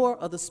bit more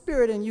of the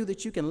Spirit in you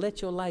that you can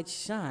let your light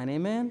shine.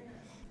 Amen?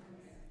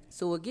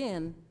 So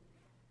again,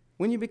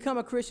 when you become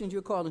a Christian,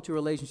 you're called into a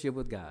relationship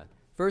with God.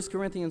 1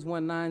 Corinthians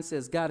 1:9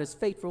 says, God is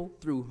faithful,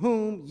 through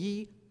whom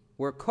ye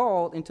were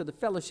called into the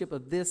fellowship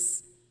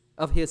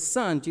of his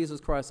Son,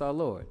 Jesus Christ our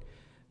Lord.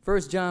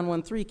 1 John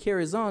 1:3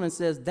 carries on and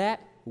says,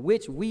 that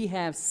which we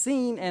have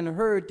seen and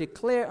heard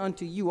declare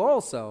unto you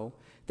also,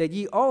 that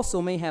ye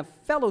also may have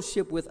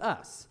fellowship with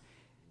us.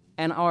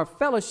 And our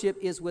fellowship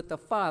is with the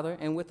Father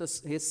and with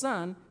his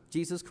Son,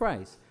 Jesus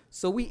Christ.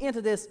 So we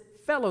enter this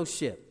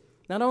fellowship.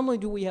 Not only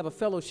do we have a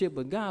fellowship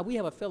with God, we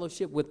have a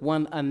fellowship with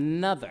one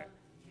another.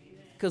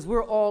 Because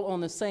we're all on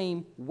the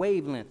same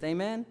wavelength.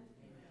 Amen?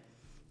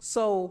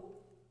 So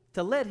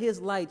to let his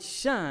light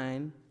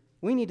shine,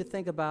 we need to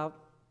think about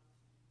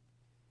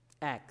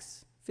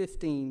Acts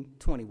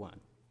 15:21.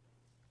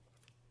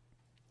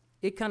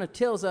 It kind of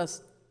tells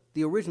us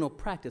the original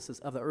practices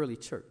of the early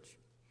church.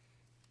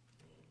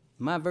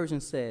 My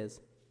version says,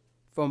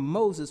 for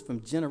Moses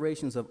from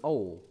generations of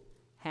old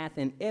hath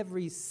in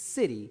every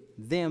city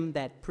them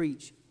that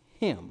preach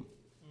him.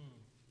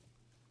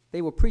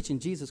 They were preaching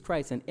Jesus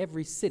Christ in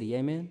every city,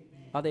 amen?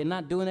 Are they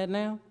not doing that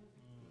now?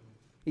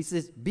 He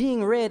says,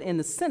 being read in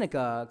the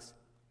synagogues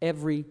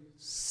every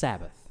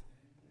Sabbath.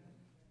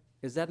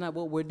 Is that not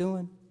what we're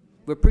doing?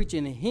 We're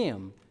preaching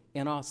him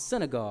in our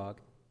synagogue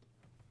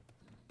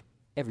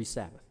every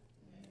Sabbath.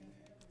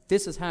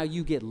 This is how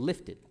you get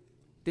lifted.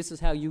 This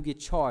is how you get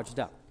charged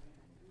up.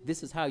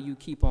 This is how you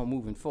keep on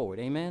moving forward.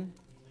 Amen?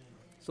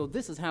 So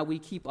this is how we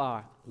keep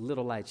our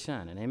little light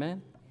shining.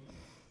 Amen?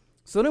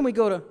 So then we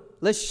go to,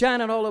 let's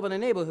shine it all over the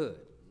neighborhood.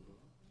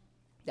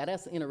 Now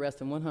that's an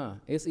interesting one, huh?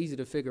 It's easy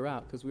to figure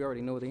out because we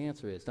already know what the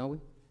answer is, don't we?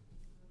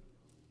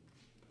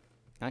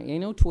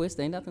 Ain't no twist.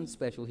 Ain't nothing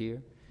special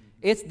here.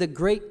 It's the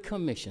Great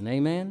Commission.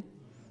 Amen?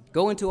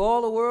 Go into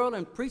all the world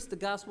and preach the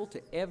gospel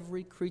to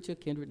every creature,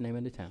 kindred, name,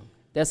 and the town.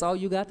 That's all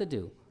you got to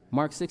do.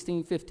 Mark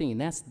 16:15.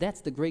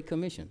 That's the Great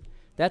Commission.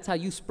 That's how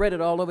you spread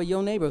it all over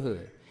your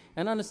neighborhood.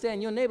 And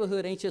understand, your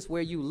neighborhood ain't just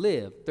where you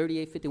live,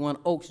 3851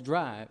 Oaks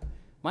Drive.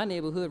 My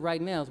neighborhood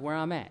right now is where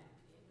I'm at,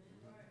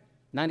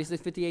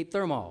 9658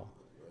 Thermal.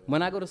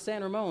 When I go to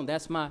San Ramon,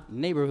 that's my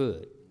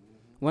neighborhood.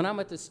 When I'm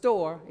at the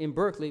store in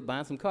Berkeley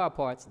buying some car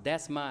parts,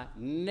 that's my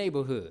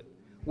neighborhood.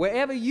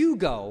 Wherever you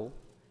go,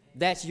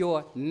 that's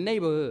your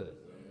neighborhood.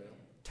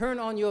 Turn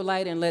on your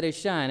light and let it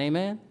shine,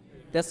 amen?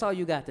 That's all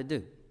you got to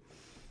do.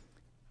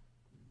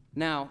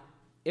 Now,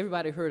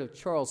 everybody heard of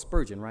Charles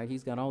Spurgeon, right?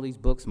 He's got all these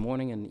books,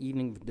 morning and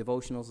evening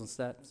devotionals and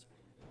such.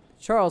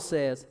 Charles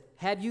says,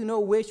 have you no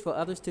wish for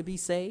others to be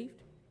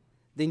saved?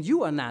 Then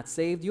you are not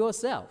saved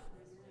yourself.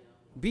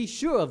 Be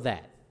sure of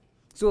that.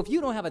 So if you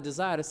don't have a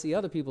desire to see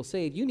other people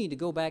saved, you need to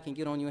go back and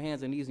get on your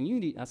hands and knees. And you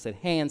need, I said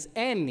hands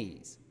and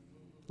knees,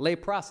 lay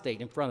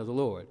prostrate in front of the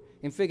Lord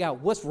and figure out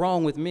what's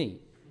wrong with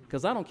me.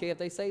 Because I don't care if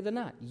they saved or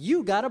not.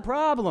 You got a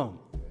problem.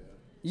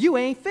 You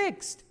ain't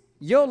fixed.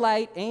 Your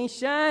light ain't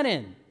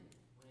shining.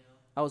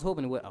 I was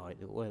hoping it would.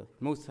 Well,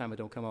 most of the time it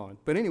don't come on.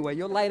 But anyway,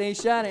 your light ain't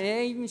shining. It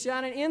ain't even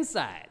shining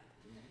inside.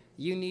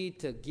 You need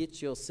to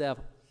get yourself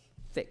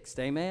fixed.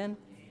 Amen?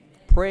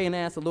 Pray and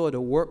ask the Lord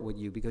to work with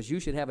you because you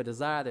should have a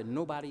desire that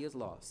nobody is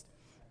lost.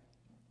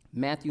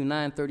 Matthew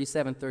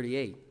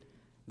 9:37-38.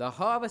 The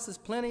harvest is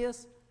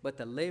plenteous, but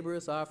the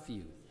laborers are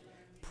few.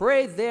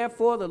 Pray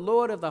therefore the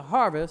Lord of the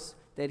harvest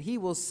that he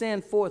will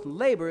send forth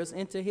laborers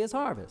into his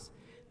harvest.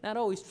 That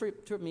always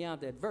tripped me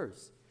out, that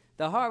verse.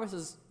 The harvest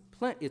is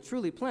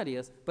truly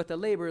plenteous, but the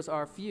laborers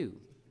are few.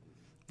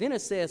 Then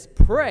it says,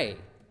 pray.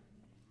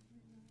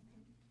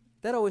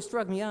 That always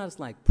struck me out. It's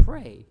like,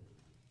 pray.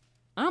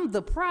 I'm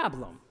the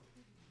problem.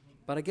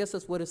 But I guess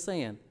that's what it's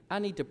saying. I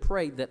need to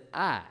pray that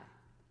I,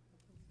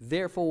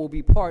 therefore, will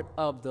be part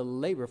of the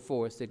labor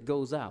force that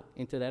goes out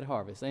into that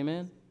harvest.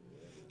 Amen?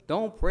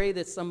 Don't pray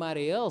that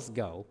somebody else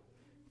go.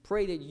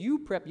 Pray that you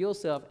prep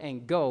yourself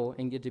and go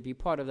and get to be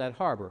part of that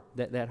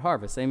that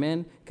harvest.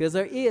 Amen? Because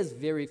there is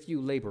very few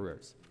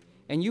laborers.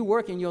 And you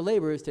working your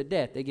laborers to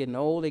death. They're getting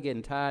old, they're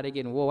getting tired, they're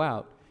getting wore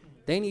out.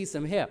 They need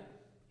some help.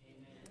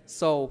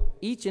 So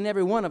each and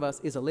every one of us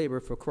is a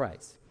laborer for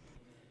Christ.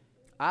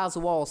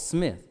 Oswald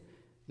Smith.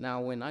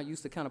 Now, when I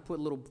used to kind of put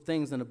little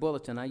things in the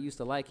bulletin, I used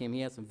to like him.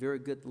 He had some very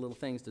good little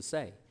things to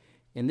say.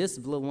 In this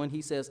little one,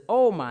 he says,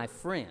 "Oh, my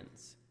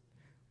friends,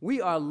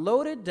 we are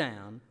loaded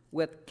down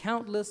with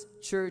countless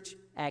church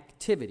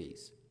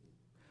activities,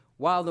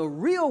 while the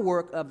real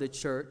work of the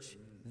church,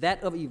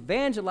 that of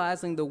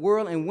evangelizing the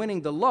world and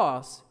winning the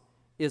lost,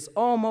 is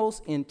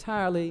almost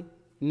entirely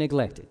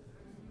neglected."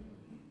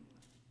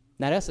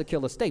 Now, that's a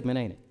killer statement,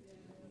 ain't it?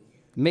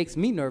 Makes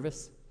me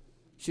nervous.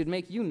 Should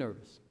make you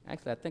nervous.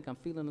 Actually, I think I'm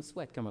feeling the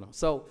sweat coming on.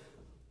 So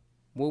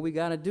what we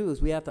got to do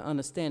is we have to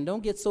understand,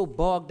 don't get so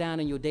bogged down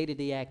in your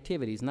day-to-day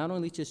activities, not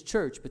only just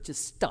church, but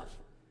just stuff,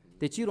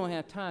 that you don't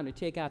have time to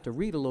take out to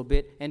read a little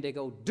bit and to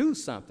go do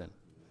something.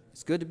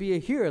 It's good to be a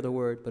hearer of the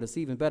word, but it's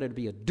even better to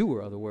be a doer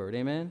of the word.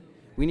 Amen?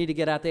 We need to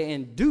get out there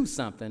and do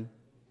something,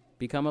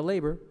 become a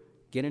laborer,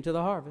 get into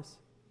the harvest,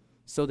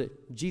 so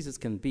that Jesus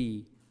can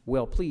be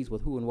well pleased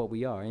with who and what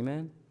we are.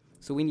 Amen?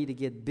 So we need to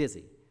get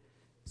busy.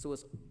 So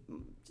it's,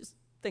 just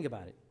think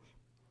about it.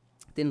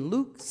 Then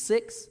Luke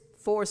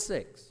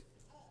 6:4-6.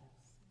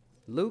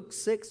 Luke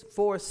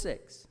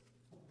 6:4-6.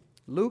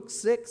 Luke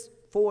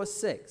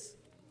 6:4-6.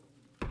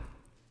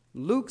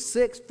 Luke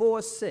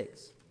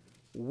 6:4-6.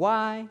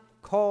 Why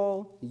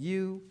call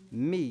you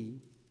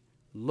me,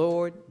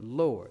 Lord,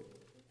 Lord,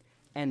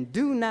 and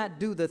do not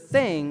do the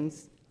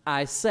things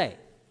I say?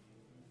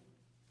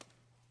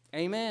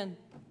 Amen.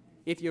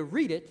 If you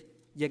read it,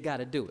 you got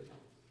to do it.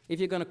 If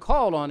you're going to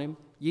call on him,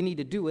 you need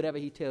to do whatever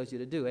he tells you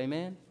to do.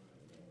 Amen.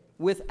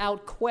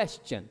 Without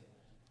question,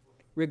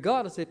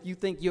 regardless if you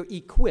think you're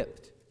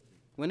equipped.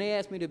 When they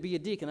asked me to be a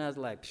deacon, I was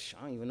like,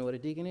 I don't even know what a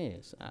deacon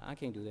is. I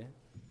can't do that.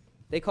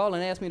 They called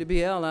and asked me to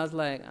be an elder. I was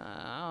like,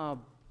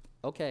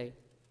 okay,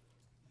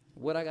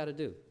 what I got to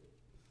do?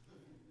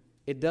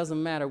 It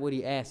doesn't matter what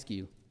he asks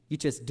you. You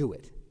just do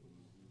it.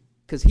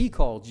 Because he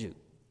called you.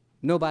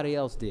 Nobody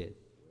else did.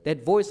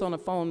 That voice on the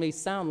phone may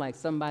sound like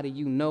somebody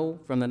you know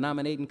from the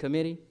nominating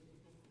committee,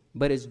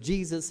 but it's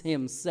Jesus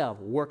himself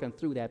working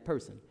through that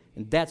person.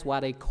 And that's why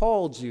they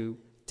called you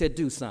to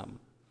do something.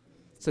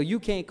 So you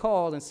can't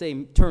call and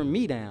say, turn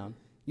me down.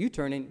 You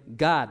turning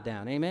God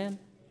down. Amen?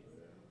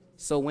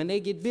 So when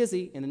they get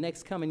busy in the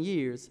next coming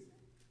years,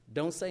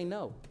 don't say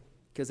no,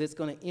 because it's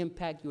going to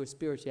impact your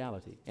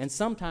spirituality. And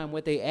sometimes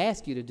what they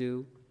ask you to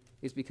do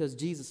is because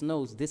Jesus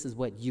knows this is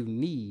what you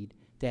need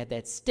to have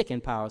that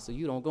sticking power so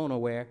you don't go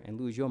nowhere and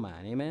lose your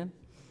mind. Amen?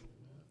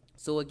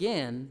 So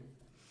again,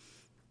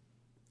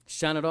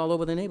 shine it all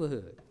over the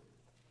neighborhood.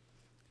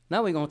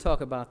 Now we're going to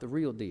talk about the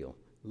real deal.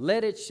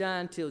 Let it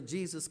shine till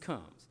Jesus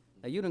comes.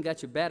 Now you done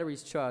got your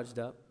batteries charged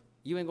up.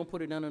 You ain't going to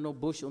put it under no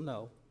bushel,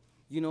 no.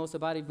 You know it's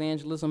about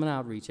evangelism and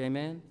outreach,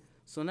 amen?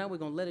 So now we're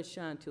going to let it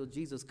shine till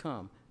Jesus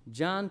comes.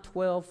 John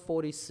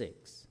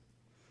 12:46.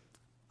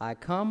 I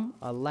come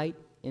a light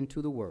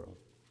into the world,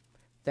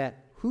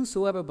 that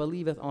whosoever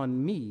believeth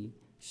on me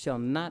shall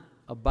not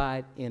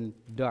abide in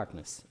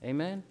darkness.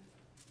 Amen?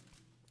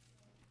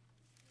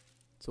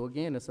 So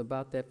again, it's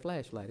about that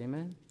flashlight.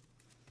 Amen?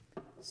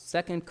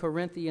 2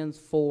 Corinthians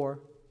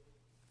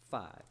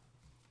 4:5.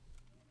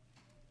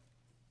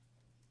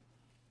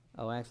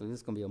 Oh, actually, this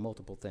is going to be a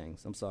multiple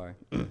things. I'm sorry.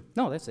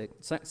 No, that's it.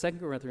 2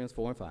 Corinthians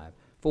 4:5.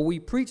 For we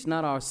preach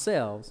not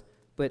ourselves,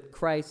 but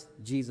Christ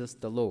Jesus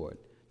the Lord.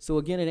 So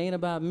again, it ain't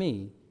about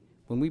me.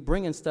 When we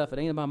bring in stuff, it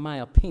ain't about my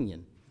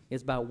opinion.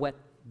 It's about what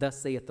thus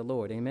saith the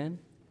Lord. Amen?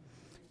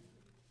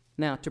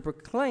 Now, to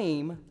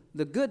proclaim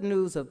the good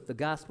news of the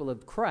gospel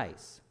of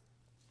Christ,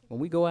 when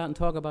we go out and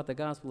talk about the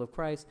gospel of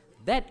Christ,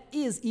 that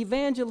is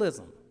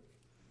evangelism.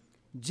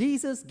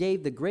 Jesus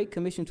gave the Great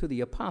Commission to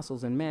the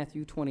apostles in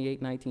Matthew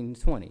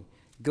 28:19-20.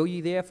 Go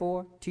ye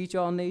therefore, teach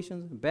all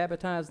nations,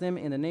 baptize them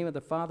in the name of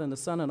the Father and the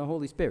Son and the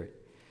Holy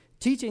Spirit,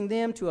 teaching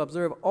them to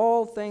observe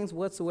all things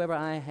whatsoever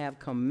I have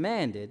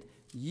commanded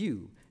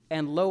you.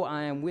 And lo,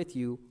 I am with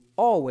you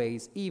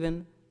always,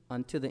 even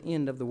unto the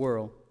end of the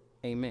world.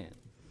 Amen.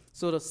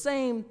 So the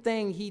same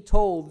thing he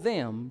told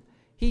them,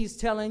 he's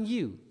telling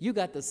you. You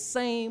got the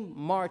same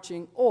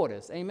marching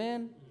orders.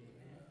 Amen?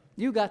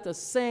 You got the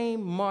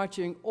same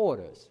marching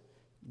orders.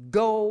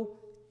 Go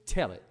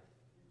tell it.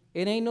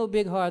 It ain't no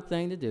big hard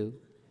thing to do.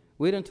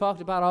 We done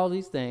talked about all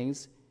these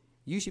things.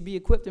 You should be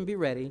equipped and be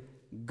ready.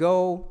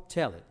 Go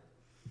tell it.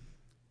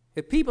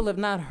 If people have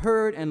not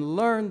heard and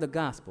learned the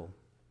gospel,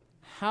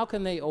 how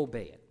can they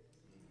obey it?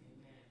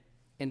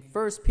 In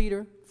 1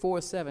 Peter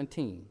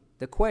 4:17,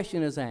 the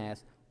question is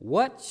asked,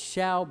 what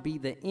shall be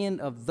the end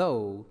of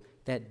those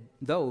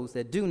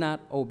that do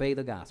not obey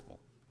the gospel?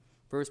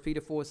 1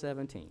 Peter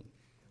 4:17.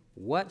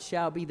 What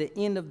shall be the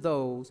end of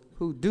those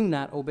who do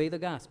not obey the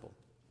gospel?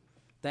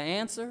 The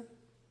answer,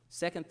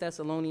 2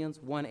 Thessalonians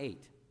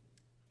 1:8.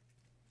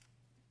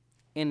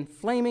 In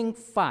flaming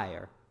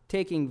fire,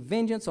 taking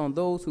vengeance on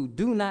those who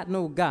do not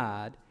know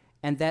God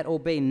and that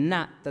obey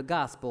not the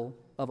gospel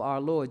of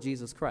our Lord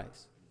Jesus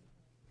Christ.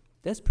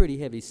 That's pretty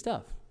heavy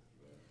stuff.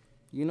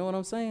 You know what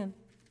I'm saying?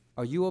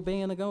 Are you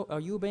obeying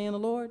the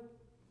Lord?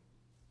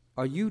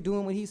 Are you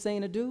doing what he's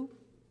saying to do?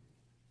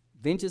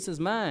 Vengeance is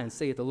mine,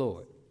 saith the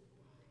Lord.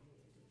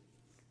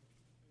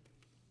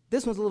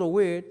 This one's a little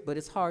weird, but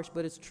it's harsh,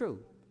 but it's true.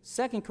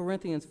 2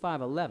 Corinthians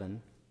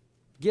 5:11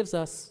 gives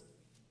us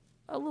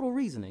a little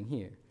reasoning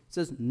here. It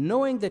says,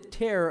 knowing the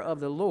terror of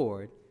the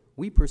Lord,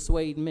 we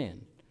persuade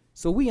men.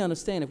 So we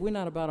understand if we're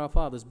not about our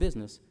Father's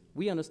business,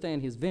 we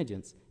understand his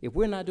vengeance. If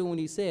we're not doing what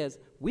he says,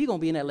 we're going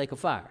to be in that lake of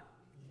fire.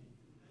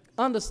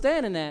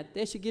 Understanding that,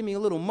 that should give me a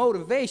little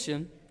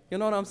motivation, you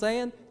know what I'm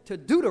saying, to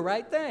do the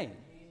right thing.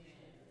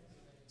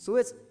 So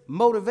it's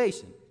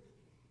motivation.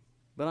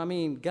 But I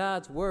mean,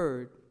 God's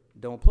word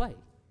don't play.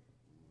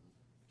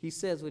 He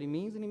says what he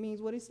means, and he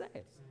means what he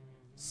says.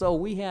 So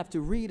we have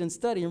to read and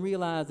study and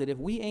realize that if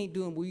we ain't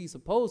doing what we're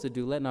supposed to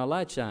do, letting our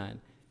light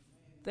shine,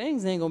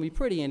 things ain't going to be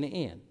pretty in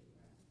the end.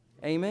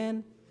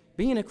 Amen?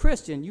 Being a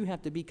Christian, you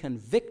have to be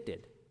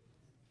convicted.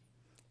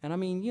 And I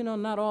mean, you know,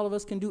 not all of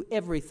us can do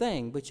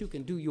everything, but you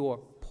can do your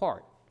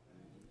part.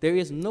 There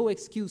is no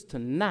excuse to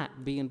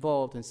not be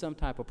involved in some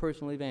type of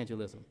personal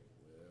evangelism.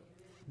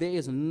 There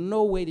is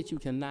no way that you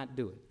cannot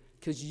do it.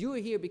 Because you're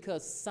here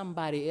because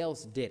somebody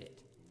else did it.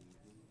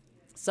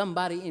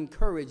 Somebody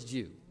encouraged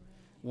you.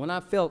 When I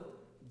felt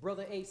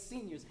Brother A.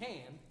 Sr.'s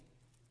hand,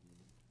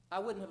 I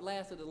wouldn't have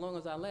lasted as long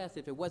as I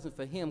lasted if it wasn't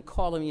for him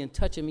calling me and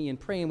touching me and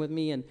praying with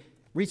me and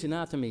reaching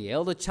out to me.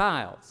 Elder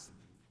Childs,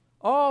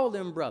 all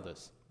them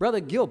brothers.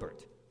 Brother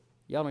Gilbert,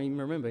 y'all don't even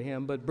remember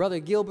him, but Brother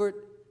Gilbert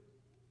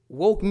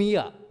woke me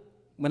up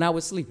when I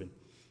was sleeping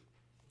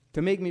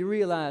to make me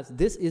realize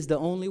this is the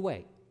only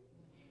way.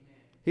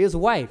 His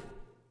wife,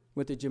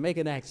 with the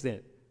Jamaican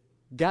accent,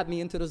 got me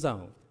into the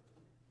zone.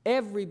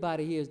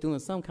 Everybody here is doing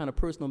some kind of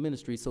personal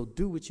ministry, so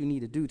do what you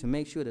need to do to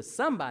make sure that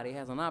somebody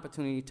has an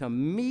opportunity to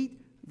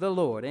meet the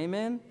Lord.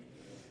 Amen?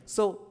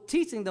 So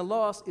teaching the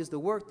lost is the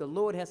work the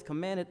Lord has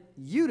commanded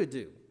you to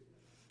do.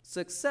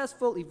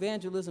 Successful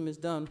evangelism is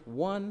done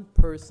one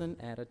person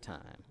at a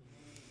time.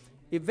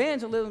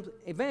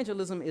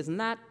 Evangelism is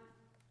not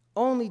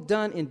only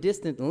done in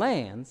distant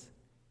lands,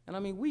 and I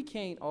mean, we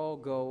can't all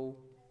go,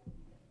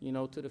 you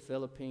know, to the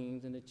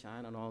Philippines and to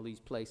China and all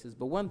these places.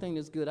 But one thing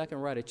that's good, I can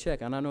write a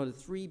check, and I know the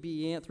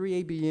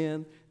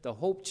 3ABN, the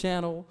Hope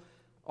Channel,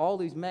 all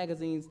these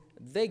magazines,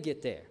 they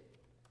get there.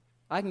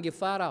 I can give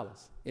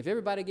 $5. If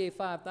everybody gave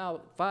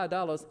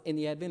 $5 in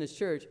the Adventist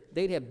church,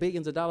 they'd have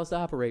billions of dollars to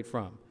operate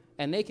from,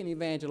 and they can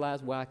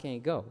evangelize where I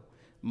can't go.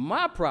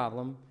 My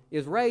problem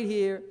is right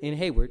here in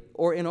Hayward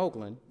or in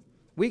Oakland.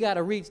 We got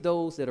to reach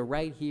those that are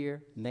right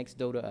here next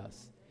door to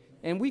us.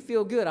 And we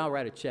feel good. I'll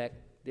write a check.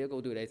 They'll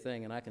go do their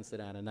thing, and I can sit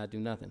down and not do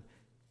nothing.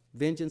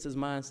 Vengeance is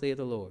mine, saith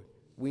the Lord.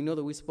 We know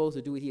that we're supposed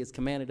to do what he has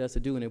commanded us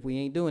to do, and if we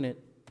ain't doing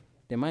it,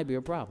 there might be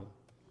a problem.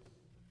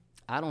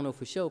 I don't know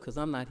for sure because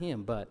I'm not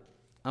him, but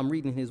I'm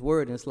reading his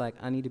word, and it's like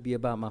I need to be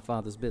about my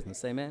Father's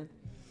business. Amen?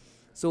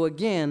 So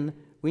again,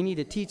 we need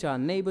to teach our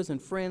neighbors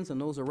and friends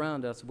and those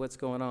around us what's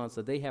going on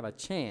so they have a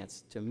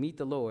chance to meet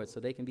the Lord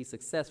so they can be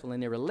successful in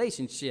their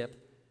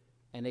relationship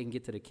and they can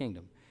get to the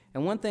kingdom.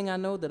 And one thing I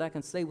know that I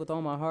can say with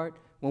all my heart,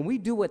 when we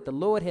do what the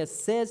Lord has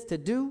says to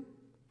do,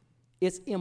 it's